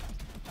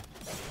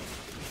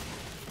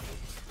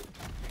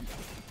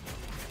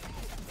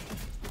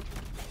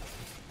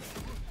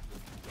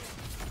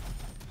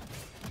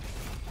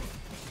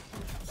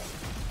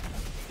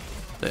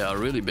 They are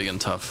really big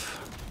and tough.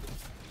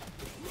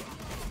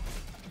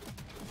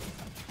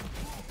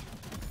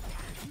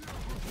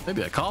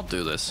 Maybe I can't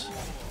do this.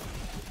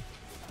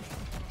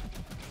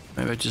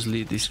 Maybe I just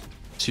lead these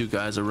two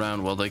guys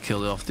around while they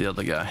kill off the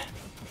other guy.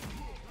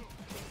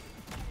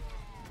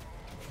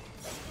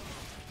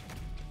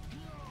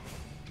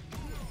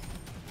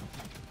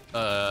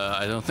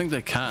 I don't think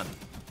they can.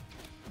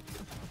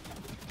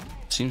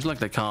 Seems like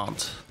they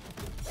can't.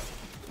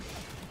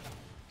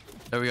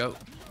 There we go.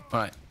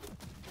 Alright.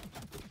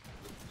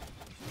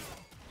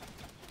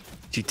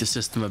 Cheat the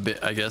system a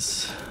bit, I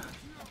guess.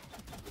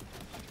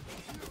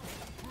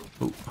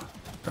 Ooh,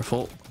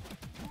 careful.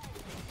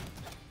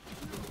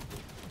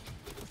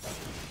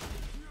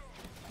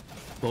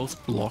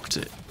 Both blocked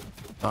it.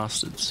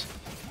 Bastards.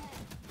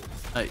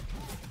 Hey.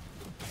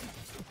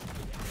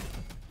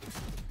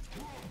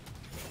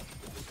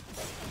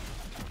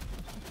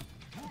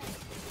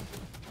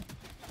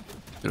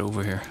 Get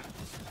over here.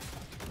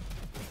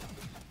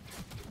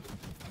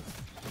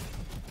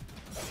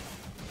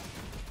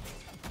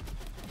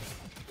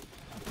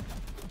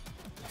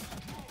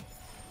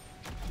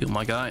 Kill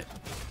my guy.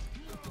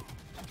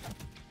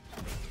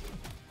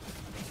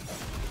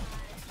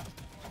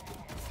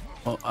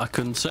 Oh, I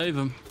couldn't save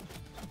him.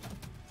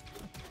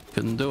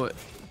 Couldn't do it.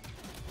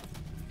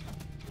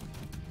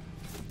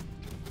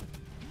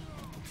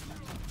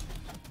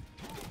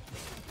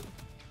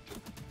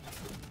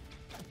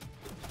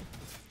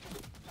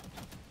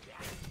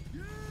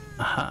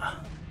 Aha.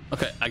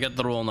 Okay, I get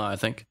the roll now, I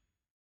think.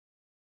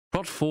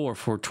 Prot 4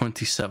 for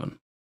 27.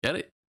 Get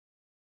it?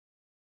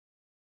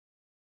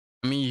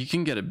 I mean, you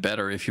can get it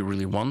better if you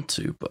really want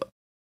to, but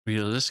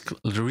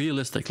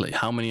realistically,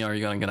 how many are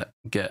you gonna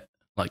get?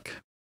 Like,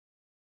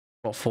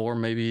 Prot 4,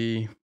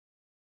 maybe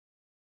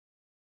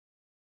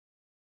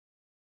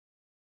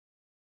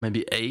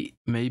 8,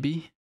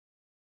 maybe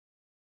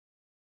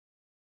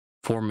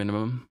 4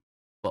 minimum,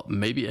 but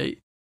maybe 8.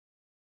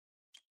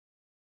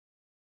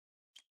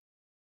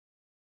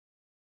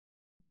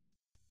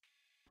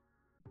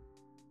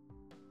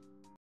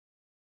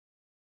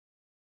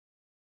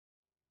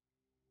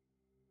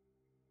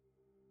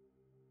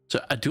 So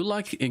I do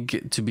like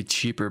it to be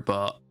cheaper,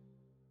 but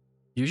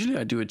usually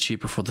I do it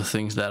cheaper for the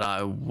things that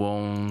I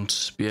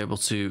won't be able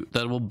to,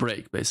 that will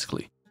break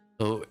basically.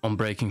 So on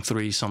breaking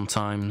 3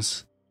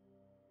 sometimes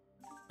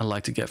I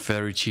like to get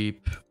very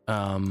cheap.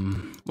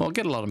 Well, I'll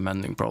get a lot of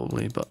mending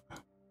probably, but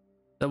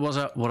that was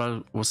what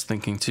I was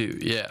thinking too.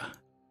 Yeah,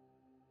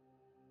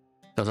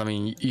 because I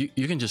mean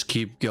you can just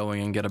keep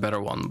going and get a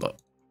better one,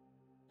 but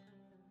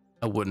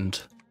I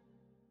wouldn't.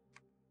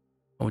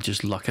 I would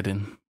just lock it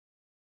in.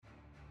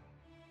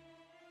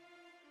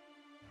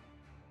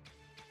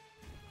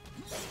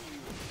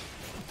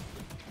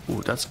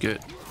 Ooh, that's good.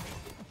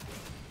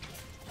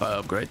 If I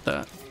upgrade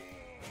that.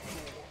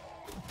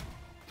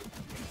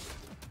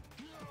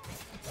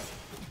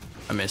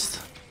 I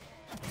missed.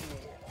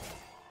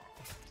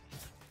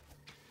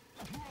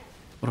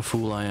 What a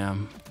fool I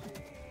am.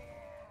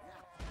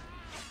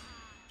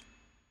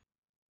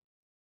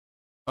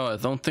 Oh, I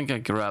don't think I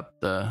grabbed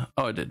the...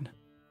 Oh, I did.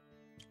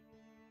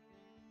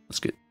 That's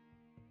good.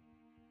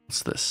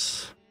 What's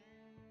this?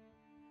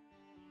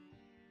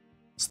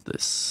 What's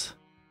this?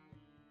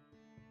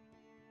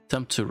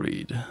 Attempt to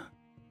read.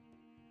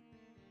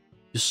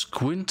 You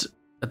squint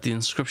at the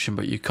inscription,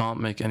 but you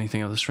can't make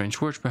anything of the strange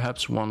words.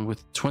 Perhaps one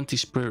with 20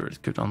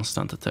 spirit could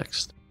understand the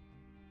text.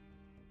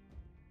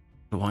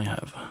 What do I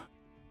have?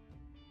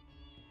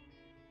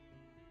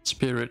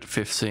 Spirit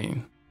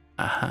 15.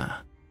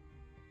 Aha.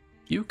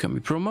 You can be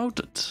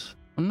promoted.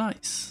 Oh,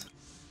 nice.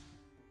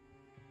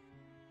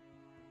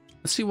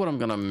 Let's see what I'm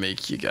gonna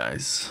make you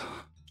guys.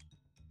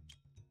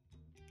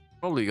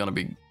 Probably gonna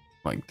be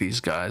like these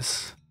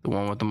guys. The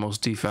one with the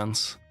most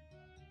defense.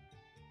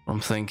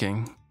 I'm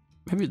thinking.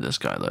 Maybe this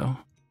guy though.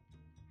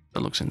 That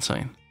looks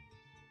insane.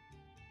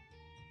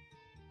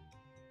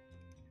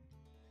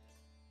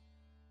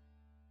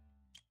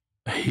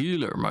 A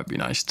healer might be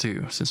nice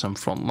too, since I'm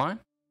frontline.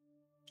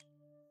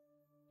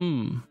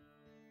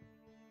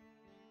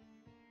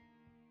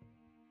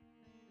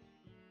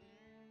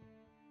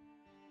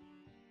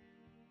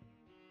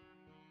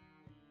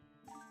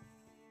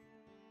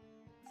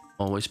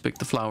 Always pick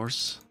the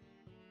flowers.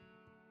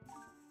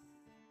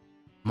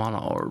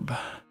 Mana orb.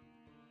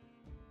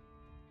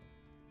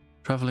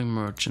 Traveling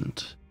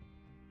merchant.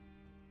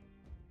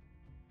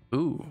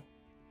 Ooh.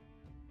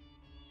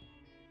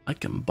 I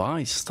can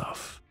buy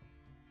stuff.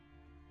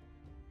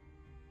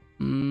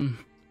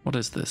 What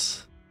is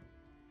this?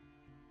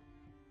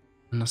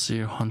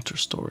 Nasir Hunter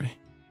story.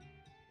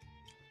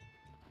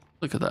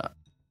 Look at that.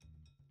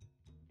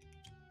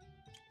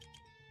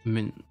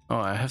 Oh,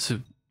 I have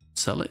to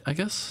sell it, I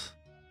guess?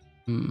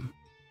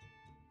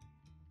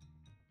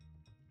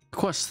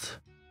 Quest.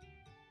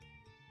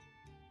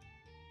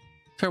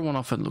 Tear one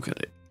off and look at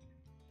it.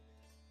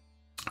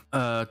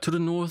 To the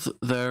north,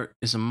 there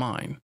is a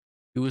mine.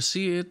 You will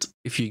see it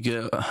if you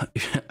go...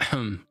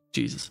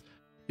 Jesus.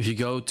 If you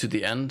go to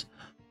the end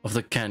of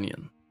the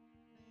canyon.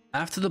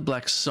 After the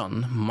Black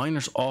Sun,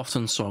 miners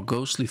often saw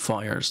ghostly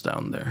fires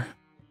down there.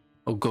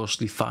 Oh,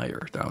 ghostly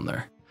fire down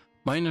there.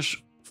 Miners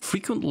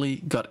frequently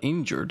got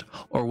injured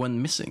or went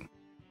missing.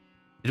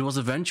 It was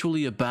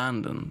eventually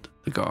abandoned,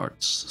 the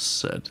guard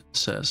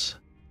says.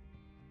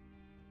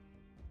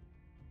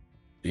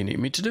 What do you need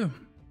me to do?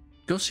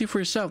 Go see for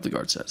yourself, the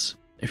guard says.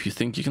 If you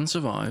think you can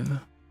survive.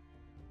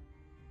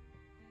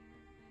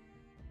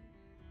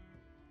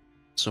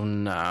 So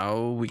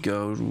now we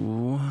go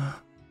to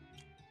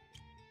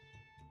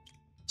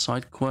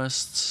side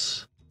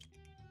quests.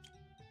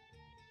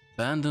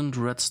 Abandoned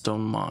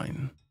redstone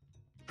mine.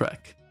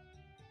 Track.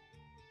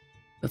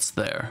 That's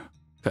there.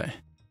 Okay.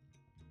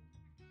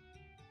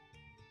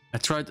 I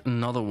tried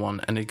another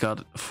one and it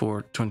got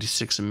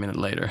 426 a minute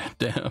later.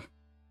 Damn.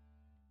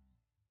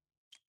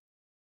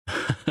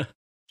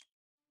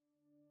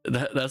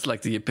 That's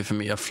like the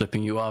epiphany of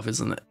flipping you off,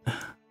 isn't it?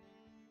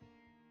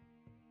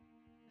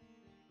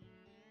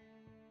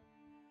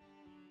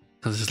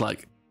 Because it's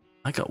like,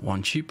 I got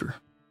one cheaper.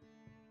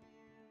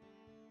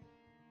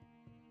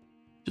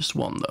 Just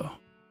one though.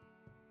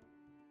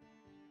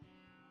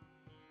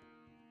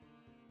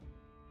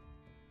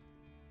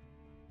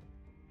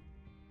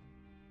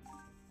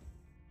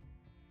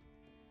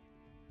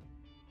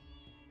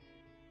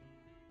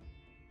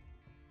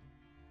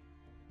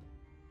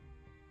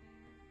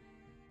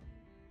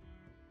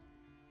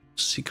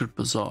 secret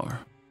bazaar.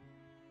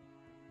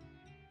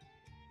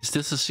 Is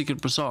this a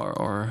secret bazaar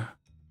or...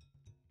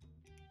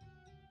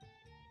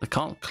 I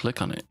can't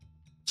click on it,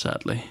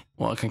 sadly.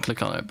 Well, I can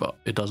click on it, but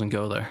it doesn't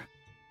go there.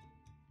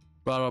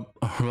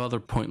 Rather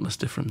pointless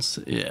difference,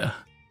 yeah.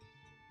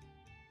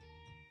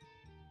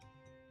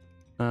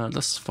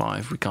 That's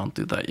 5, we can't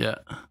do that yet.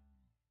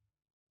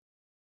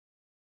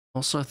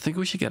 Also, I think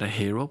we should get a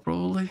hero,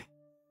 probably.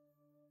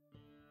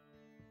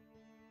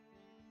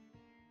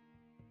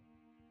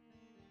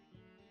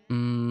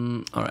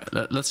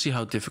 Alright, let's see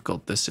how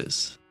difficult this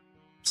is.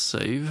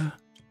 Save.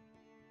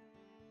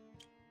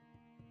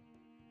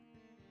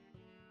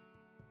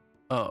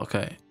 Oh,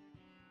 okay.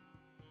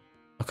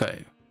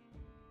 Okay.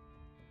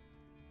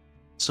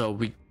 So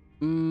we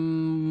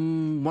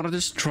want to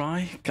just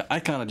try? I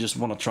kind of just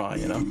want to try,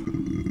 you know?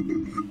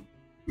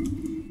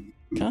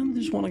 Kind of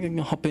just want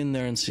to hop in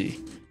there and see.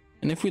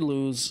 And if we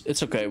lose,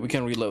 it's okay. We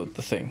can reload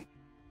the thing.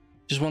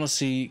 Just want to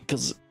see,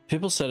 because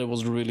people said it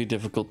was really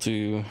difficult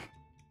to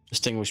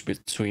distinguish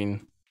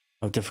between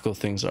how difficult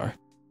things are.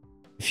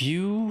 If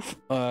you,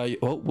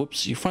 oh,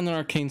 whoops, you find an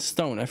arcane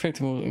stone.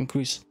 Effectively will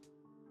increase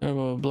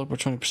blood by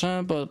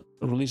 20%, but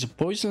release a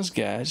poisonous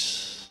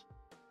gas.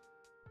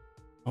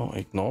 Oh,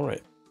 ignore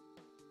it.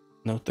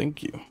 No,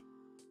 thank you.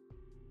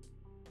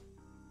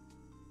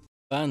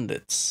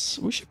 Bandits.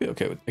 We should be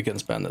okay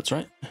against bandits,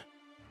 right?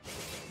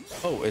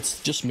 Oh,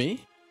 it's just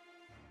me?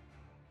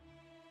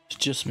 It's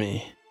just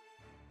me.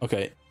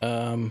 Okay,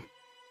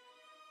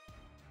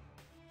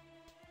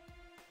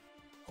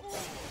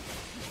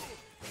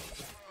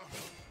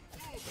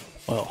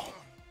 well,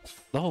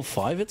 level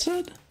 5 it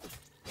said?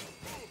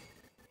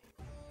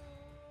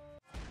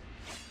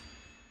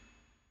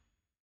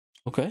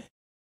 Okay.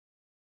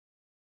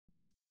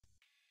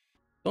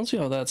 Don't see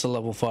how that's a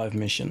level 5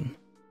 mission.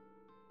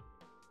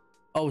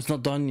 Oh, it's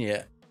not done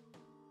yet.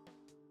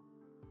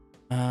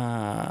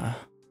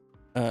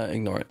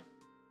 Ignore it.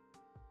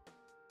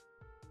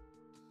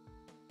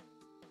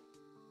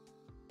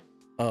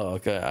 Oh,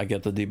 okay, I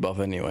get the debuff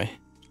anyway.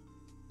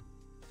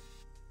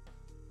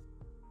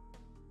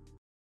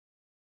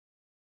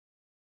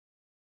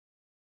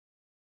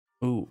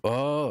 Ooh,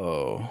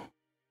 oh.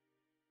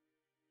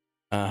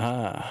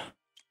 Aha.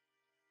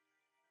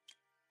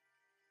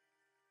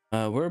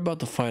 We're about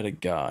to fight a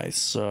guy,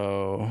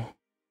 so...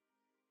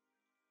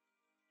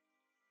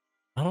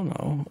 I don't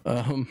know.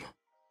 Let's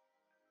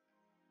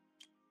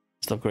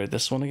upgrade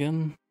this one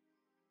again.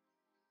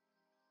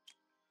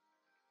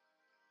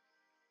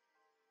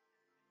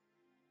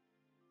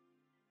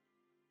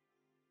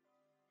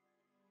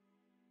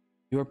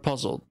 You are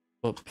puzzled,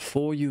 but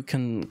before you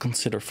can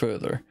consider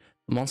further,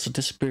 the monster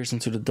disappears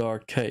into the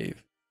dark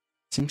cave.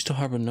 It seems to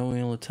harbor no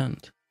ill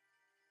intent.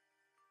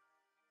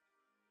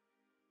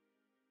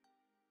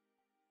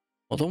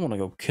 I don't want to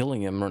go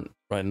killing him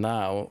right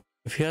now.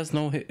 If he has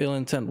no ill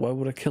intent, why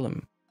would I kill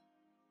him?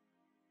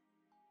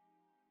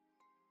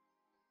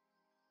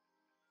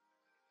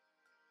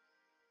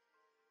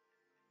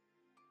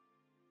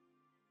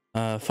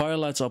 Fire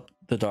lights up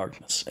the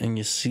darkness, and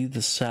you see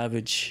the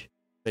savage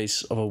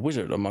face of a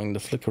wizard among the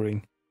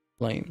flickering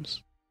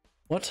flames.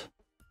 What?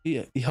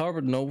 He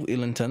harbored no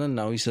ill intent, and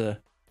now he's a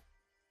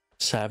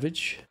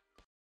savage?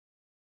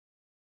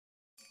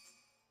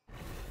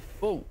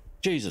 Oh,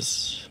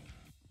 Jesus.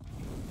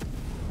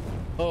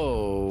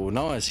 Oh,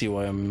 now I see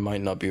why I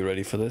might not be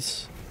ready for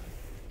this.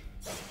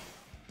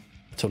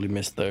 I totally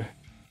missed there.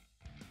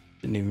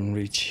 Didn't even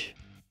reach.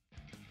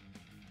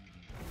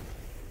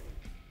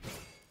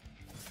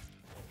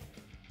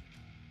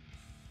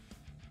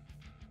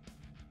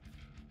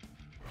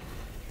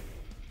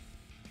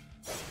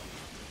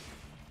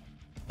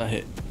 I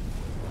hit.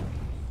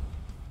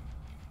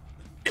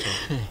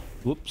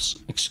 Whoops,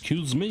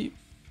 excuse me.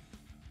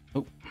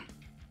 Oh.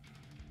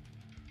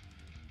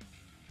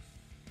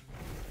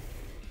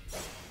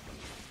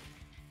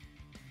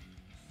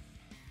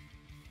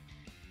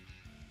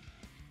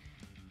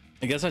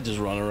 I guess I just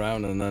run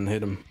around and then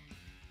hit him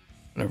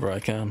whenever I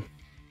can.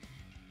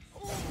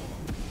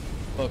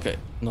 Okay,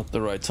 not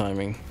the right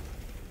timing.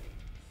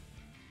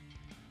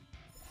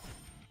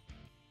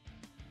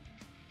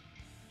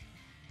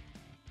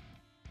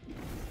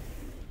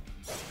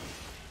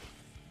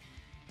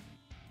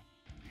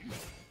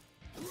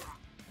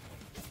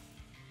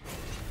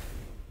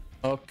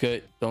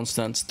 Okay, don't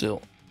stand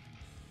still.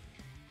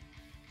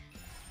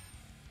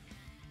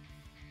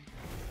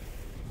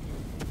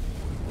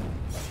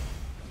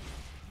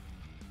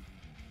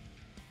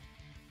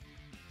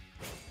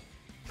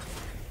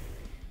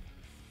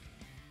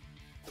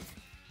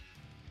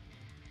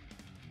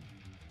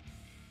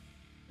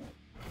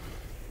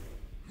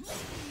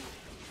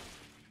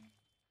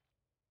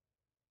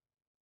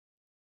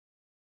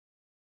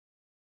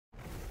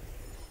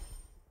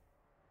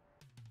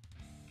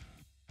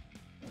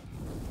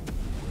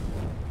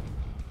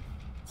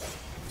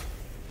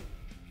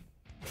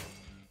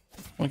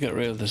 I'll get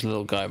rid of this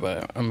little guy,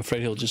 but I'm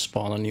afraid he'll just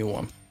spawn a new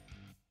one.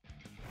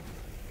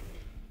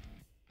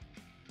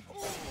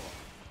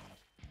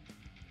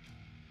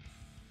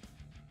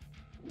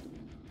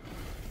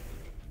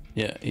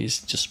 Yeah, he's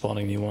just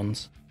spawning new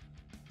ones.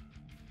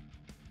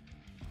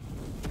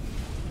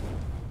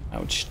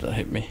 Ouch, that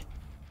hit me.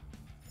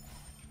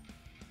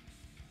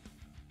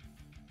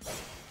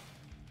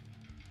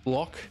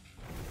 Block.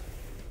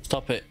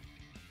 Stop it.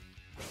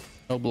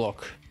 No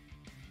block.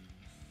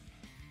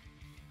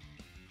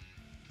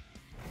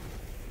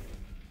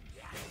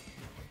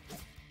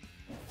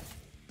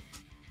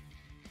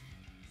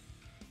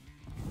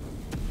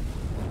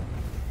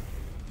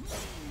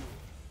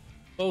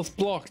 Both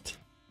blocked.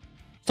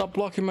 Stop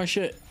blocking my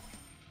shit.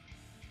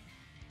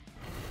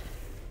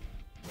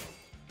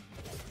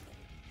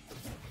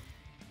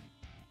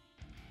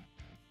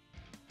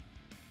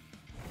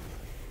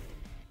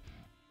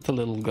 The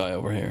little guy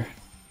over here.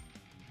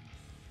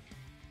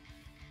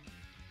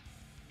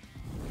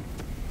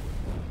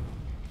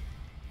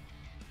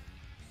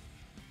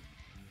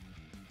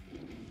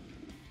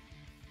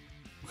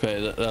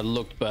 Okay, that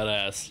looked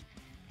badass.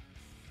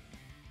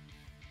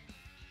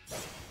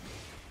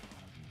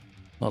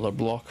 Another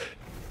block.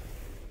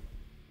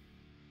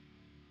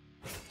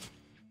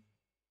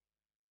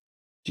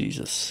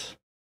 Jesus.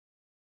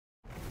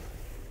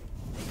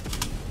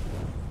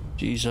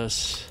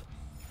 Jesus.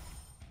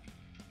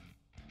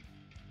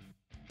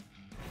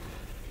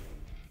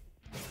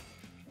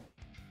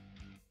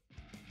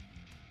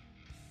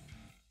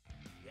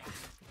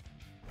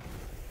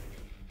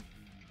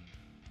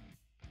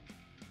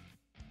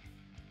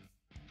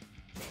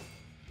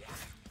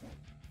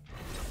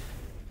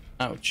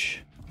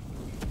 Ouch.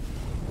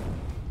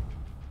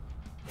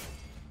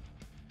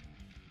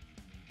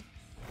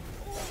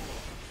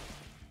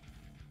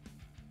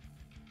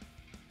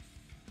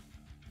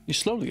 He's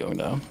slowly going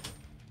down.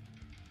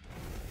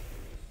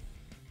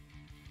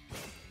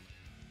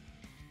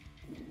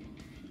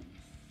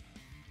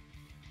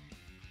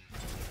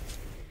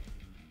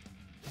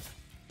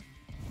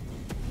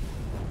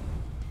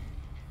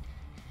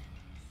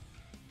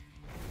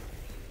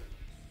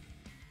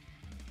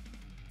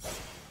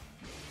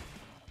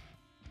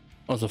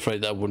 I was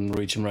afraid that wouldn't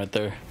reach him right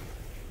there.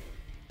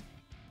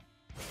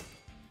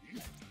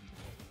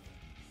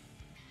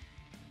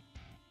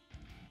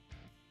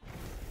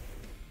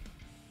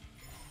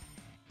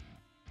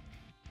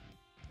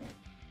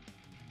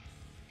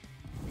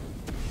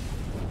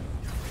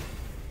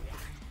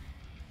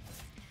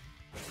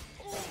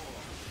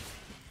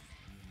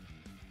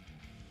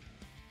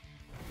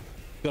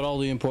 Got all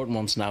the important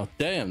ones now.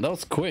 Damn, that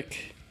was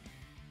quick.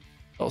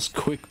 That was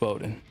quick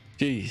boating.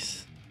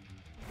 Jeez.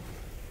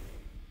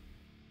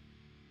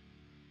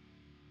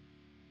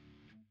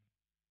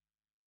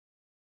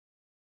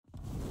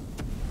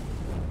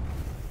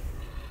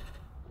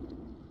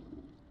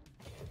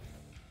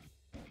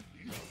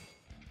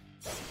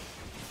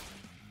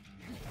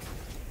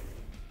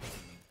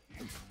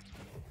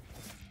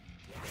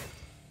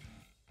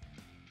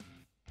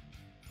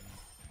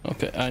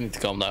 Okay, I need to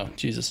calm down.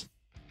 Jesus.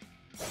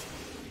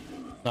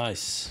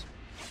 Nice.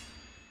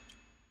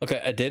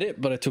 Okay, I did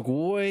it, but it took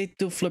way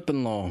too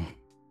flippin' long.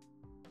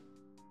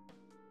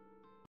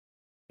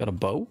 Got a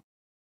bow?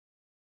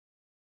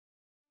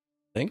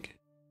 Think?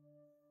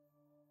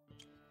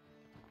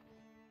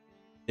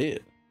 Yeah.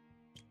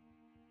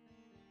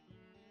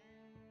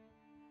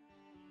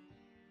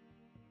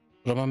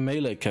 But I'm a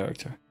melee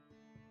character.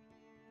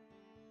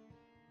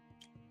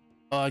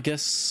 I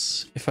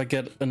guess if I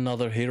get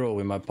another hero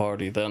in my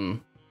party,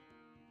 then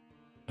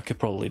I could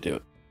probably do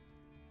it.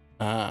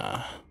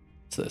 Ah,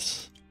 what's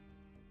this?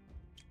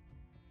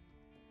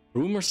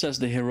 Rumor says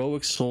the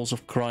heroic souls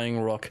of Crying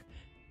Rock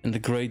and the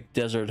Great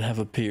Desert have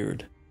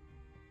appeared.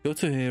 Go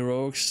to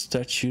heroic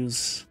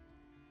statues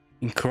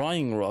in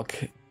Crying Rock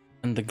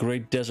and the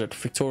Great Desert.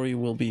 Victory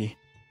will be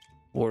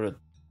awarded.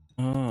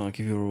 Ah,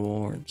 give you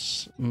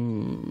rewards.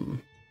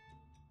 Let's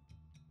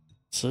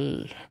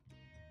see.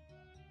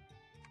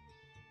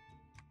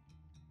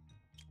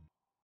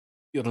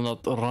 You're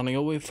not running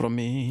away from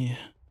me.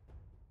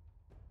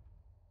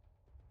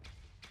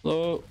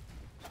 Hello.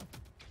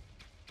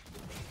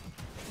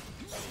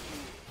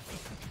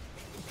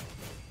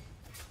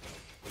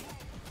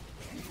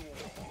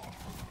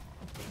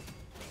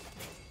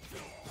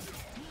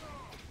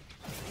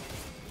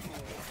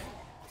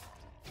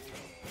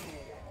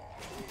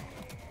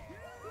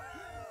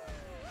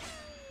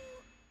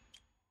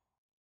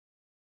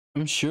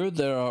 I'm sure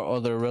there are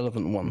other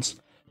relevant ones,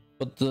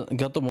 but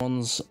got the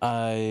ones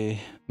I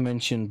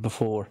mentioned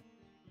before,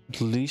 at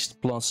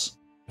least plus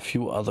a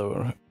few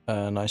other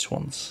nice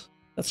ones.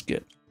 That's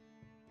good.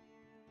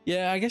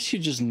 Yeah, I guess you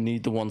just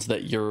need the ones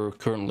that you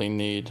currently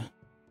need.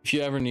 If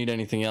you ever need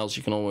anything else,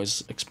 you can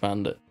always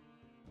expand it.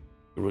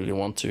 If you really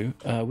want to.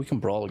 We can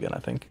brawl again, I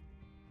think.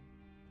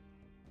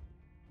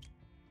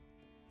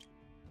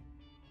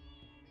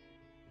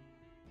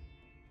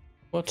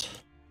 What?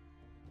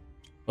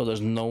 Oh,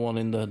 there's no one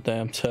in the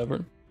damn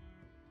tavern.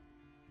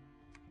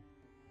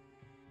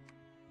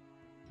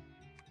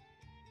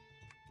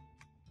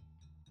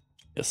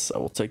 Yes, I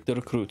will take the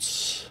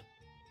recruits.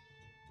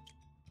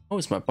 How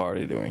is my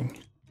party doing?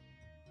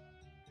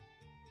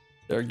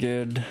 They're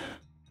good.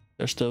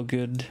 They're still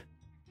good.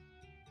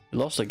 We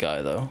lost a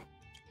guy though.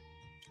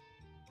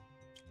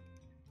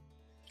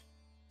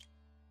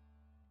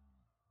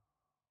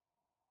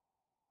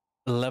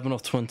 11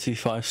 of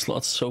 25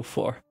 slots so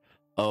far.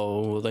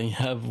 Oh, then you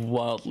have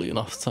wildly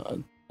enough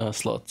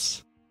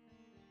slots.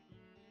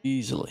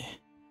 Easily.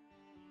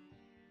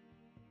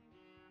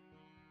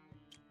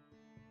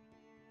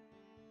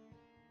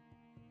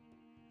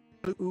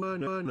 I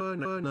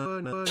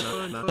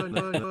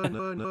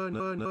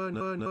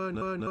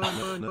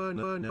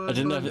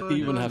didn't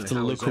even have to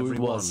look who it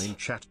was. In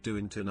chat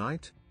doing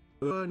tonight?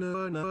 Didn't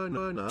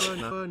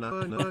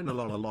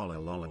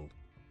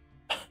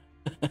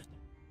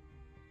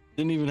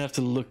even have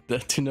to look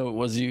to know it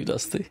was you,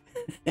 Dusty.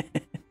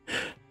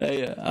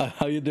 Hey,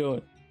 how you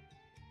doing?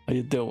 How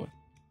you doing?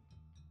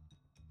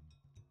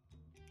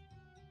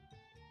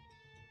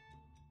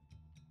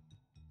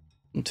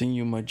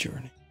 Continue my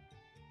journey.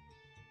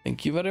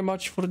 Thank you very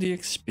much for the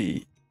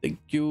XP. Thank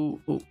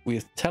you. Oh,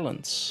 with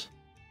talents.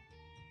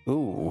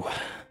 Ooh,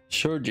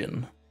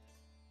 surgeon.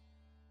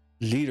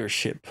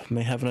 Leadership.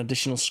 May have an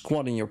additional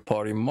squad in your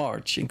party.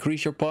 March.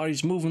 Increase your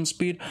party's movement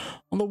speed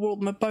on the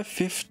world map by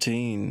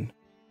 15.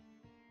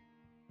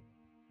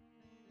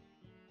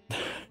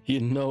 You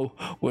know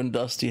when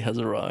Dusty has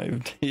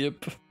arrived.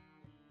 Yep.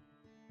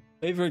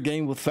 Favorite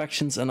game with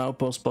factions and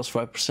outposts plus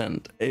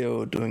 5%.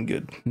 Ayo, doing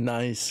good.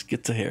 Nice.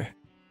 Good to hear.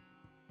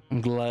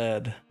 I'm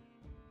glad.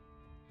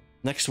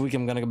 Next week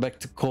I'm gonna go back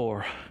to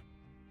core.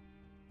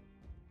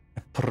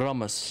 I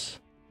promise.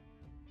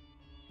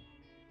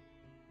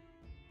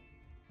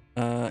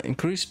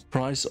 Increased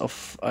price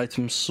of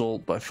items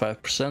sold by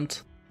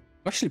 5%.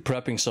 I'm actually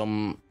prepping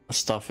some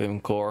stuff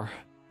in core,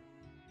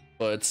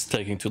 but it's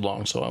taking too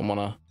long, so I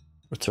wanna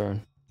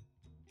return.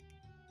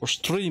 Or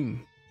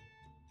stream.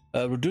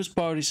 Reduce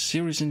party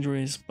serious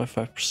injuries by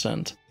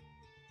 5%.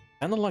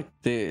 Kinda like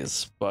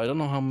this, but I don't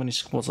know how many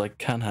squads I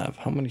can have.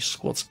 How many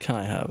squads can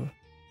I have?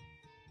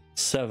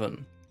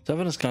 7.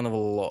 7 is kind of a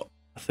lot,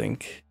 I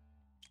think.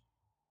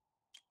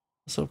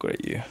 So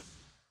great, you.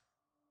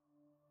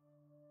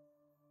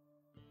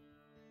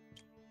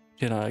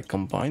 Can I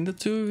combine the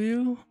two of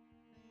you?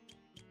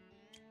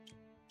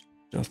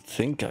 I don't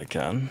think I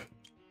can.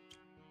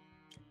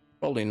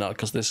 Probably not,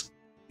 because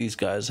these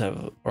guys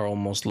are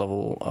almost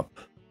level up.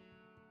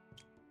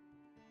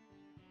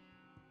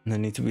 And they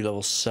need to be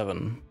level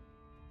 7.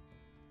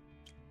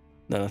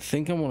 Then I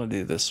think I want to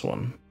do this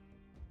one.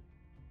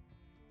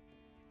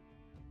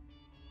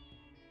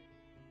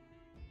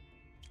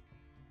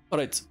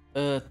 Alright,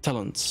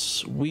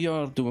 talents. We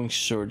are doing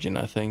surgeon,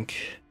 I think.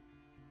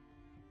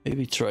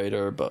 Maybe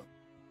trader, but...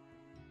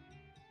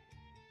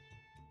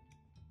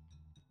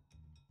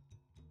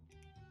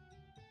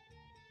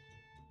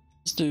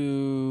 let's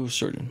do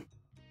surgeon.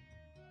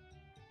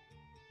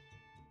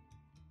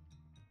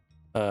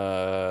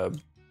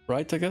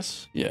 Right, I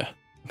guess? Yeah,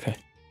 okay.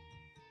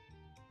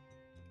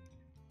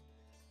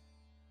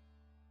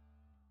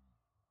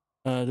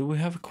 Do we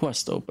have a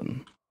quest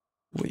open?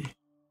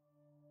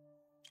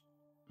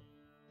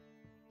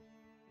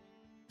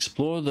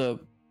 Explore the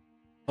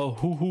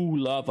Ahuhu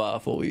lava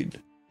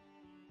void.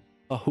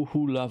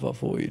 Ahuhu lava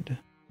void.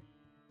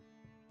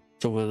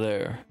 It's over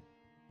there.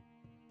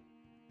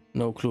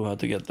 No clue how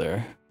to get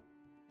there.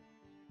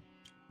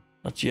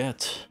 Not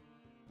yet.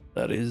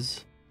 That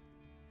is.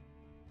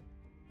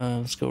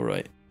 Let's go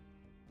right.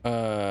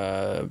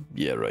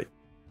 Yeah, right.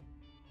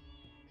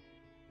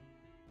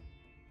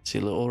 See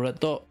a little red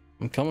dot.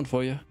 I'm coming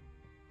for you.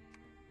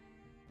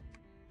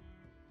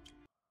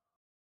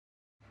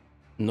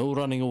 No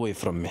running away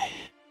from me.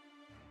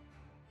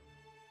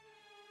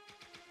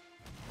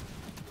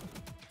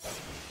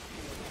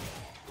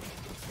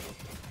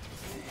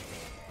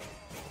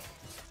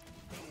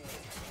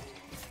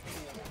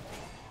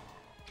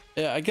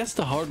 Yeah, I guess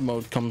the hard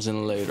mode comes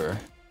in later.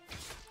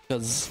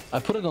 Because I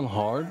put it on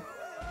hard.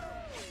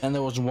 And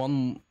there was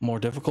one more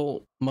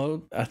difficult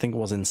mode. I think it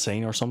was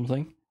insane or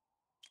something.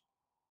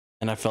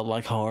 And I felt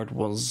like hard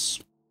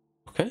was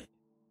okay.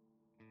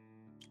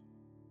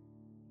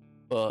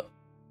 But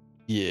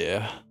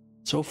yeah,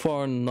 so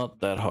far not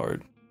that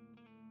hard.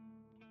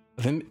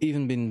 I've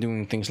even been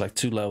doing things like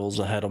 2 levels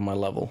ahead of my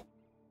level.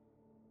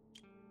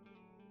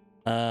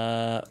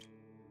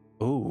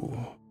 Ooh.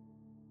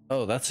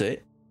 Oh, that's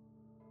it.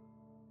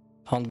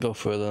 Can't go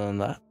further than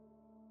that.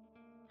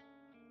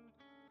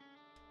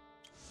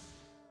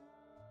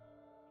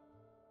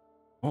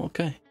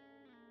 Okay.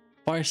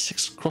 Fire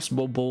 6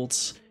 crossbow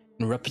bolts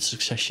in rapid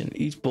succession.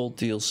 Each bolt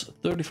deals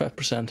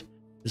 35%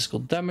 physical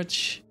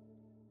damage.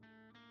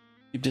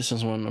 Keep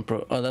distance when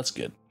approach. Oh, that's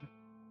good.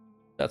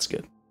 That's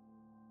good.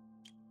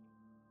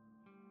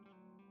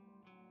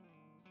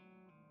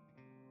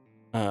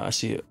 I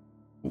see it.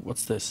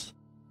 What's this?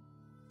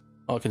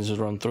 Oh, I can just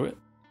run through it.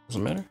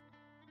 Doesn't matter.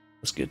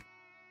 That's good.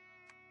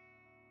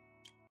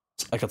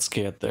 I got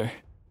scared there.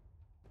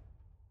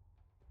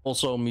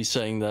 Also, me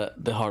saying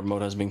that the hard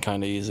mode has been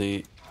kind of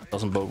easy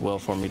doesn't bode well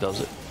for me, does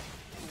it?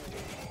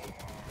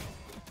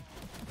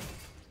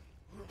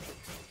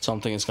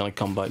 Something is gonna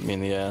come bite me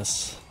in the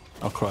ass.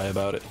 I'll cry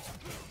about it.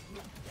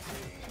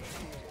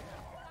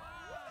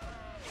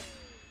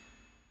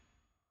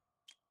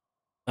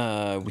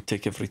 We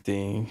take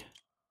everything.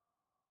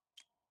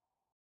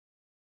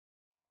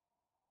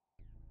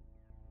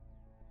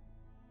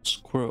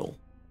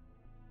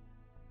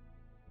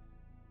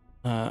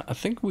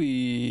 think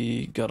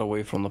we got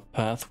away from the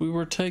path we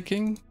were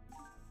taking,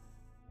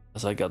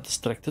 as I got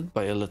distracted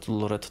by a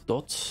little red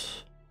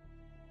dot.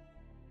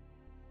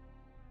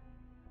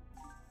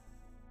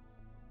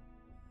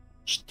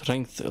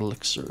 Strength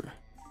elixir.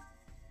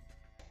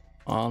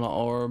 Mana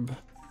orb.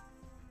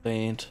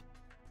 Faint.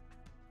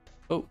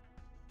 Oh.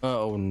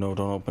 Oh no,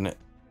 don't open it.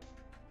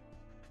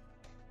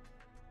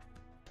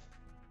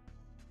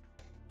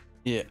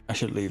 Yeah, I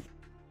should leave.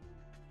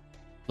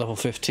 Level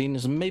 15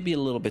 is maybe a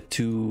little bit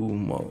too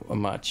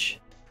much.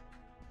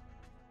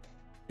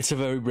 It's a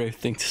very brave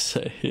thing to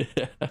say.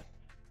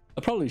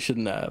 I probably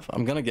shouldn't have.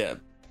 I'm gonna get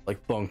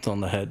like bonked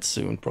on the head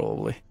soon,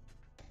 probably.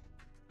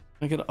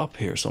 Can I get up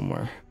here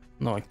somewhere?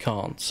 No, I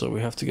can't, so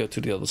we have to go to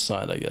the other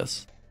side, I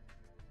guess.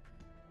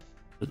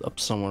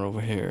 Up somewhere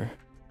over here.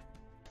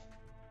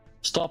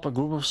 Stop, a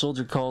group of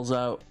soldiers calls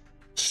out.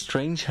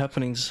 Strange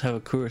happenings have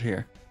occurred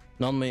here.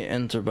 None may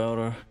enter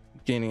Bowder.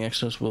 Gaining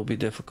access will be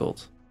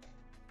difficult.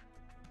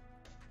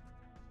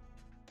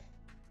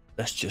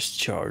 Let's just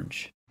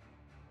charge.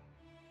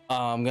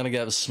 I'm gonna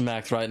get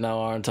smacked right now,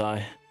 aren't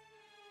I?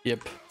 Yep.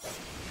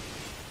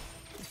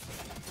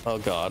 Oh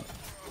god.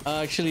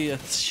 Actually,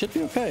 it should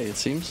be okay, it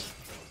seems.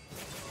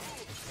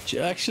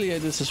 Actually,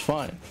 this is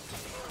fine.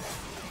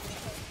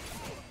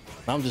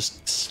 I'm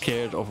just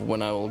scared of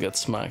when I will get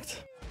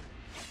smacked.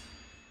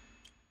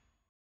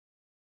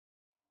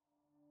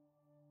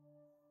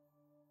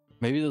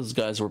 Maybe those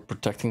guys were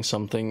protecting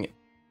something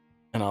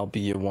and I'll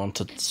be a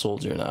wanted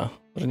soldier now.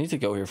 But I need to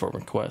go here for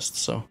a quest,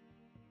 so...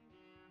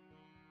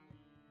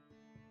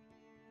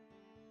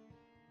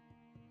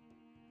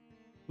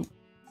 Ooh.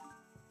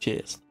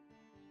 Cheers.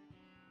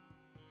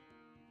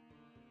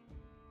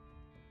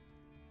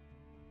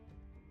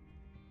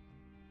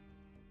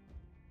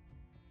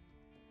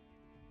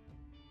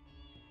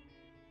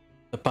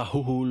 The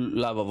Pahuhul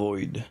Lava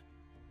Void.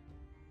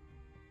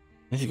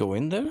 Need to go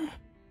in there?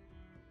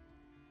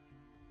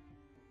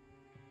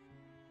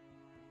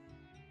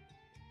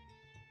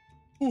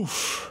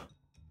 Oof.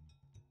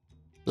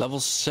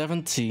 Level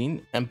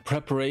 17 and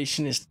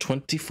preparation is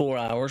 24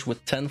 hours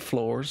with 10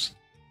 floors.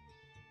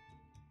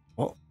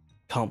 Well,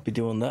 can't be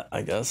doing that,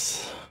 I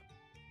guess.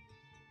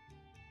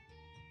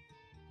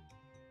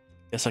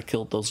 Guess I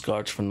killed those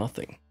guards for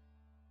nothing.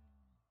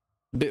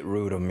 A bit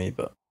rude of me,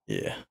 but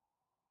yeah.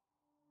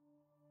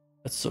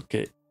 That's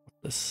okay.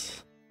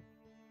 This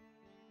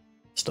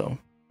stone.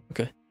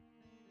 Okay.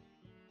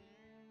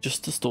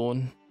 Just a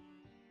stone.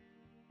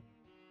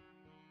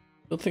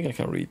 Don't think I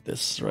can read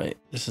this, right?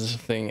 This is a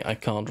thing I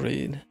can't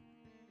read.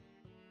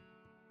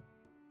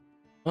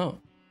 Oh.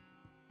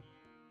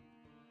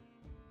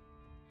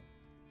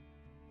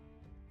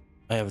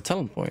 I have a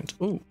talent point.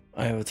 Ooh,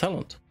 I have a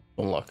talent.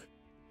 Unlock.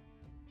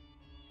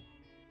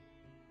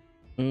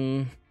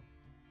 Health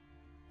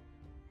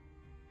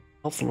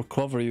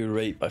recovery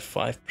rate by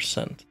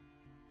 5%.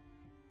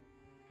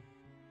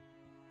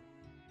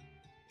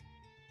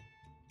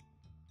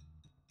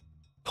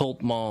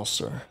 Cold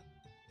Master.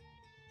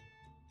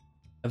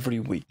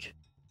 Every week.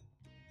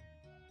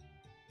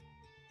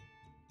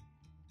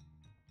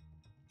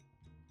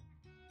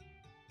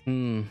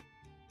 I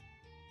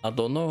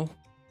don't know.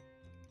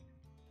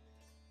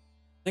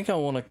 I think I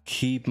want to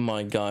keep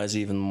my guys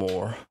even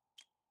more.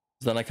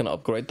 Then I can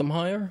upgrade them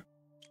higher.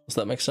 Does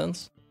that make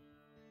sense?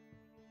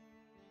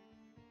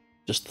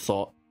 Just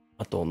thought.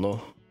 I don't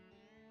know.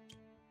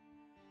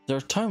 Is there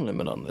a time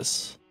limit on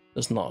this?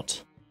 There's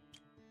not.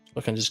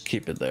 I can just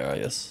keep it there, I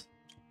guess.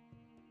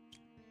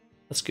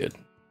 That's good.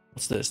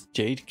 What's this?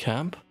 Jade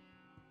Camp?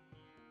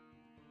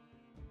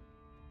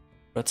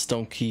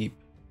 Redstone Keep.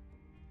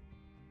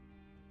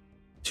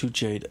 2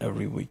 jade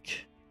every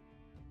week.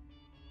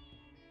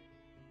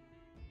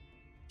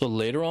 So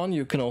later on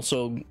you can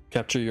also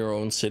capture your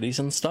own cities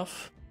and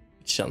stuff.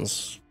 Which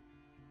sounds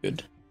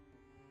good.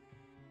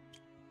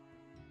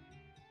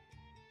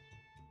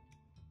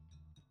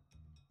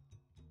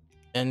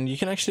 And you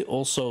can actually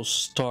also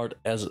start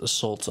as a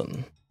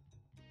sultan.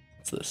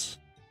 What's this?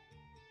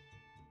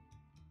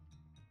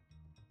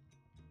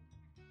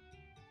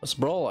 Let's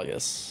brawl, I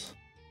guess.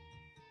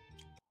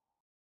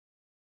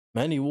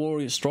 Many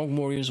warriors, strong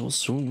warriors will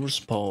soon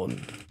respawn.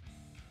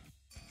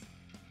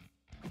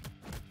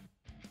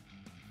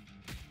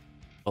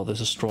 Oh,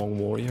 there's a strong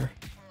warrior.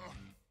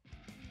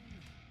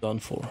 Done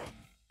for.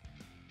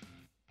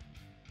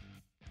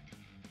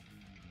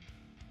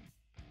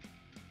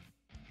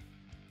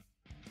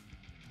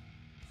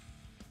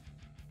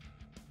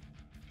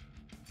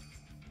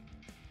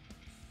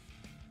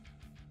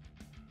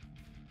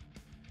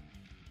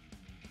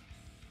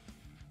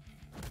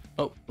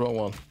 Oh, wrong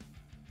one.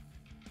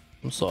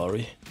 I'm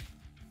sorry.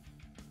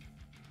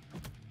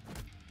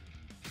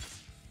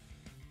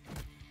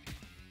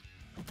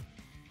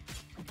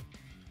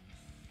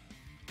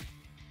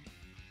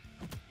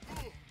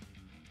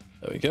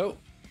 There we go.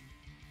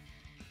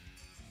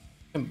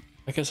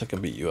 I guess I can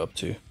beat you up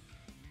too.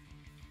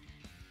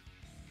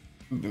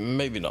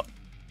 Maybe not.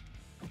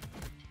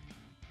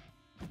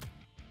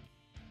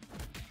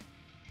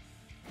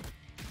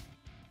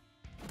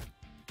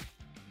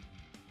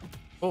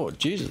 Oh,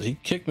 Jesus, he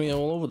kicked me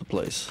all over the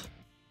place.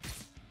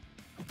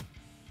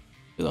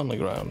 Get on the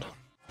ground.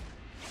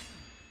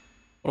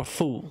 What a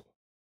fool.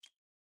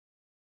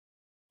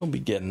 Don't be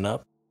getting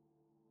up.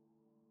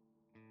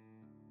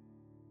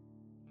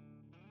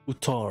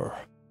 Utar.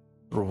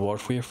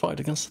 Reward for your fight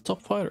against the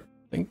top fighter.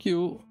 Thank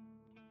you.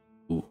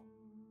 Ooh.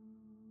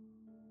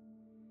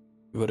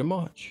 Thank you very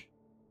much.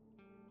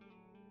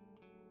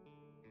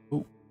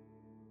 Ooh.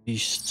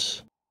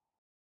 Beasts.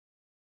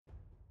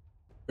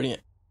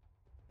 Brilliant.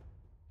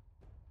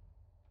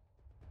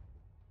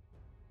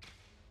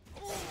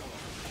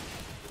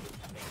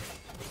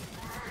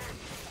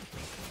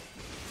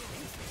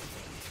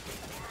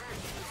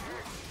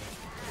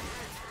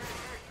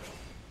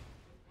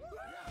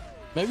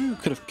 Maybe we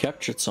could have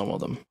captured some of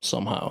them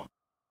somehow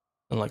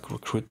and like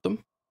recruit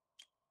them.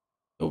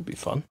 That would be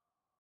fun.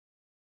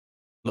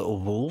 Little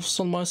wolves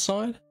on my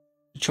side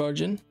to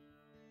charge in.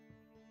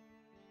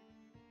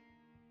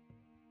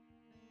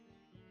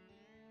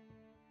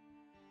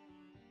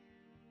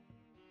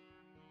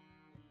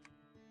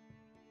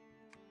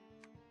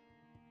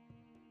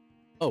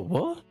 Oh,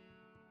 what?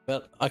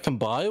 But I can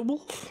buy a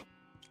wolf?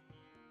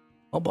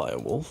 I'll buy a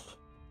wolf.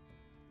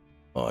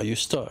 Oh, are you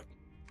stuck?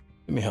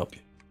 Let me help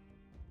you.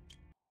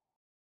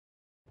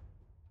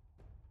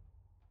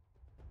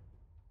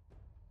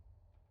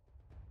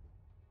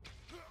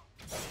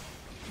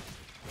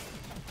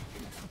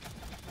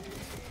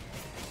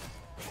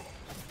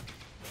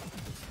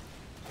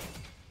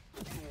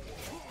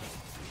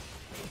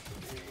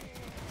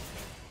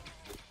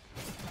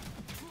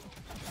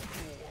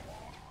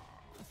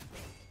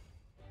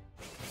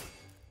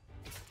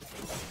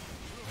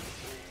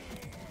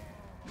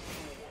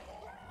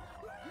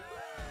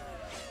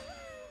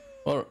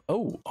 Or,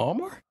 oh,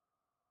 armor?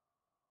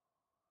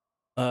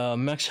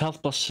 Max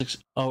health plus 6.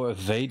 Oh,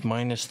 evade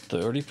minus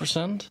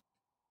 30%.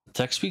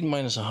 Attack speed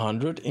minus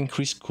 100.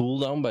 Increase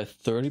cooldown by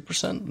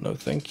 30%. No,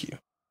 thank you.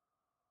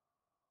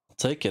 I'll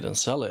take it and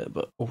sell it,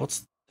 but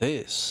what's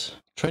this?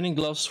 Training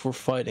gloves for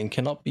fighting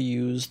cannot be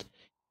used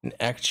in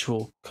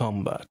actual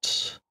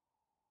combat.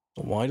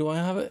 Why do I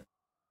have it?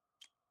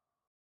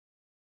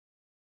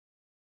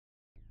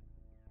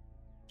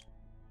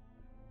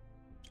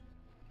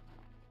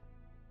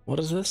 What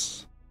is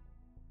this?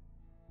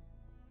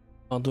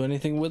 Can't do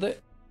anything with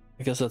it.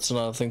 I guess that's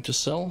another thing to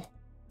sell.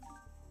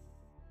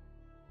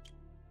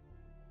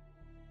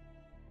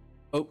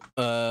 Oh,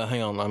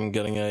 hang on, I'm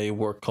getting a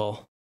work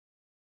call.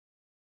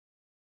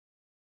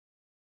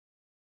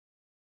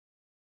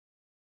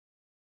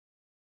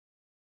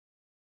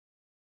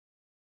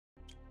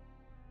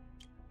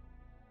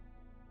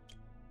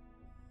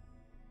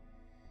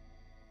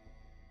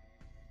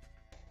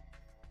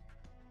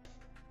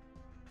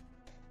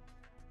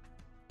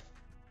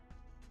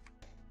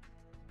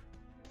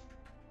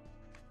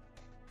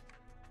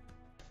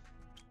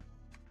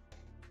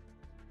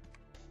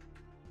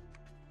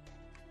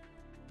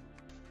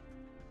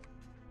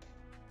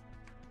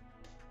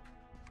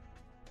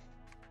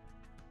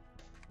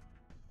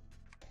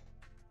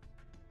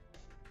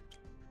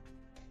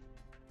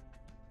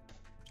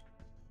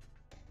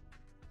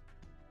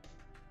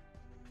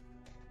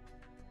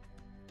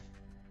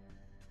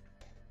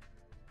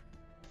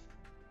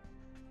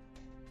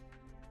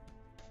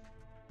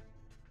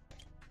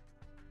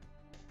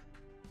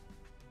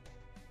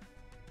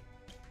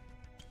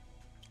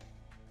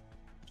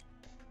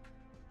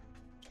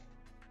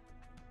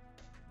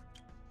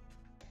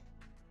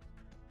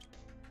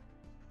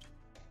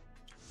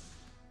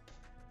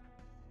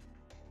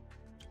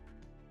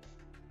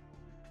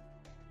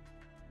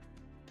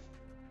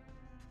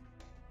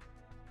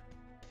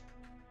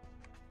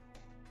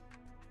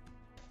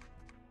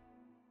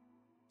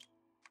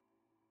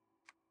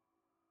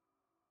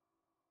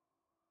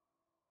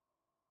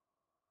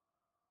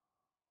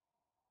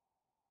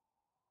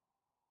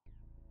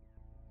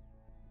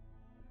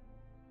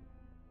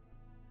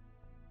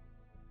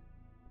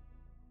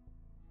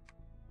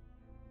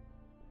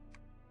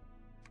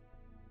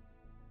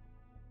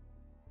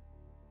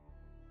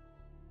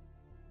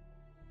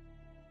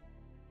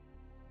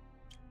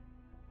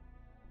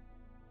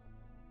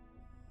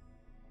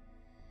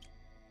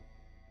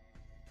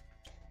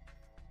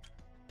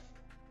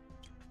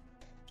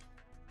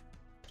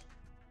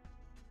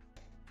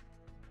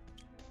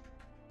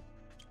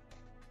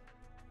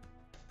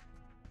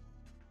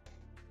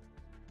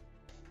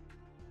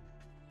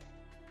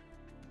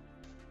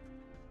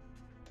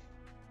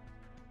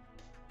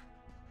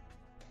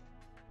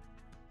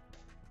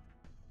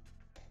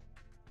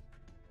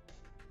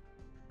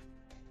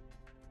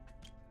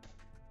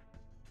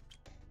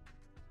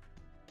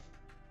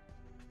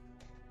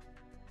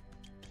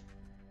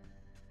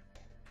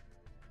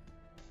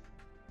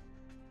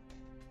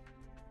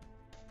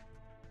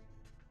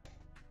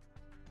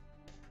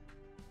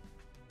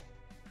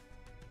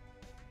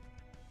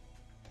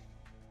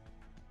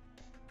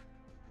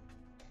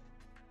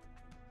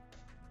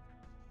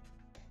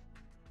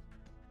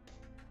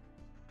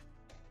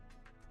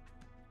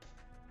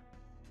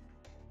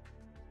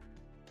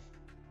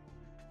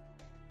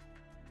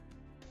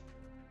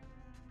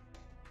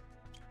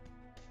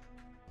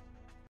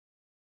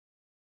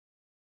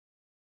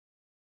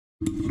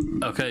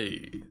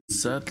 Okay,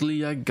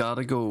 sadly I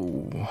gotta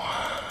go.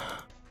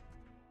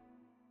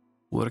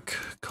 Work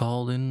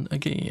called in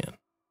again.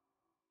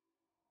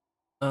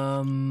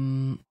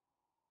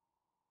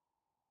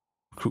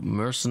 Recruit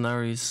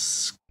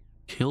mercenaries,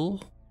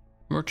 kill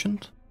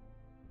merchant.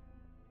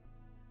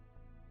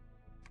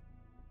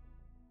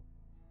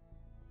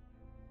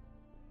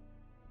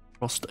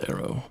 Frost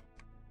arrow.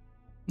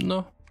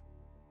 No.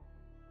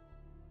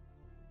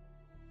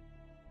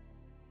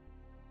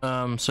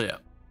 So yeah.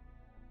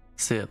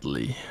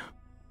 Sadly.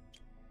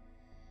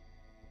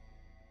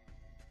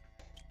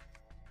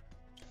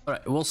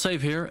 Alright, we'll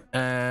save here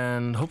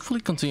and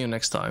hopefully continue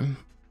next time.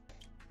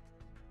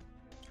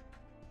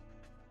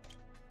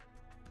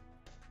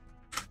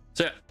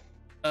 So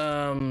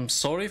yeah.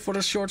 Sorry for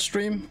the short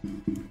stream.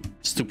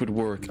 Stupid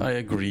work, I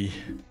agree.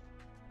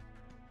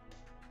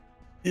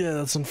 Yeah,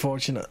 that's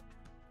unfortunate.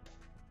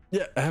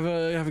 Yeah, have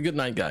a good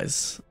night,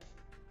 guys.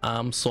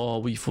 I'm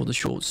sorry for the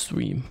short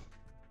stream.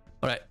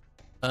 Alright.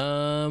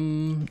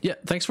 Yeah,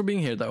 thanks for being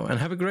here though, and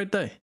have a great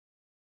day.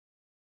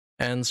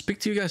 And speak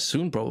to you guys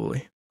soon,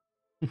 probably.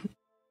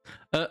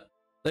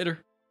 Later.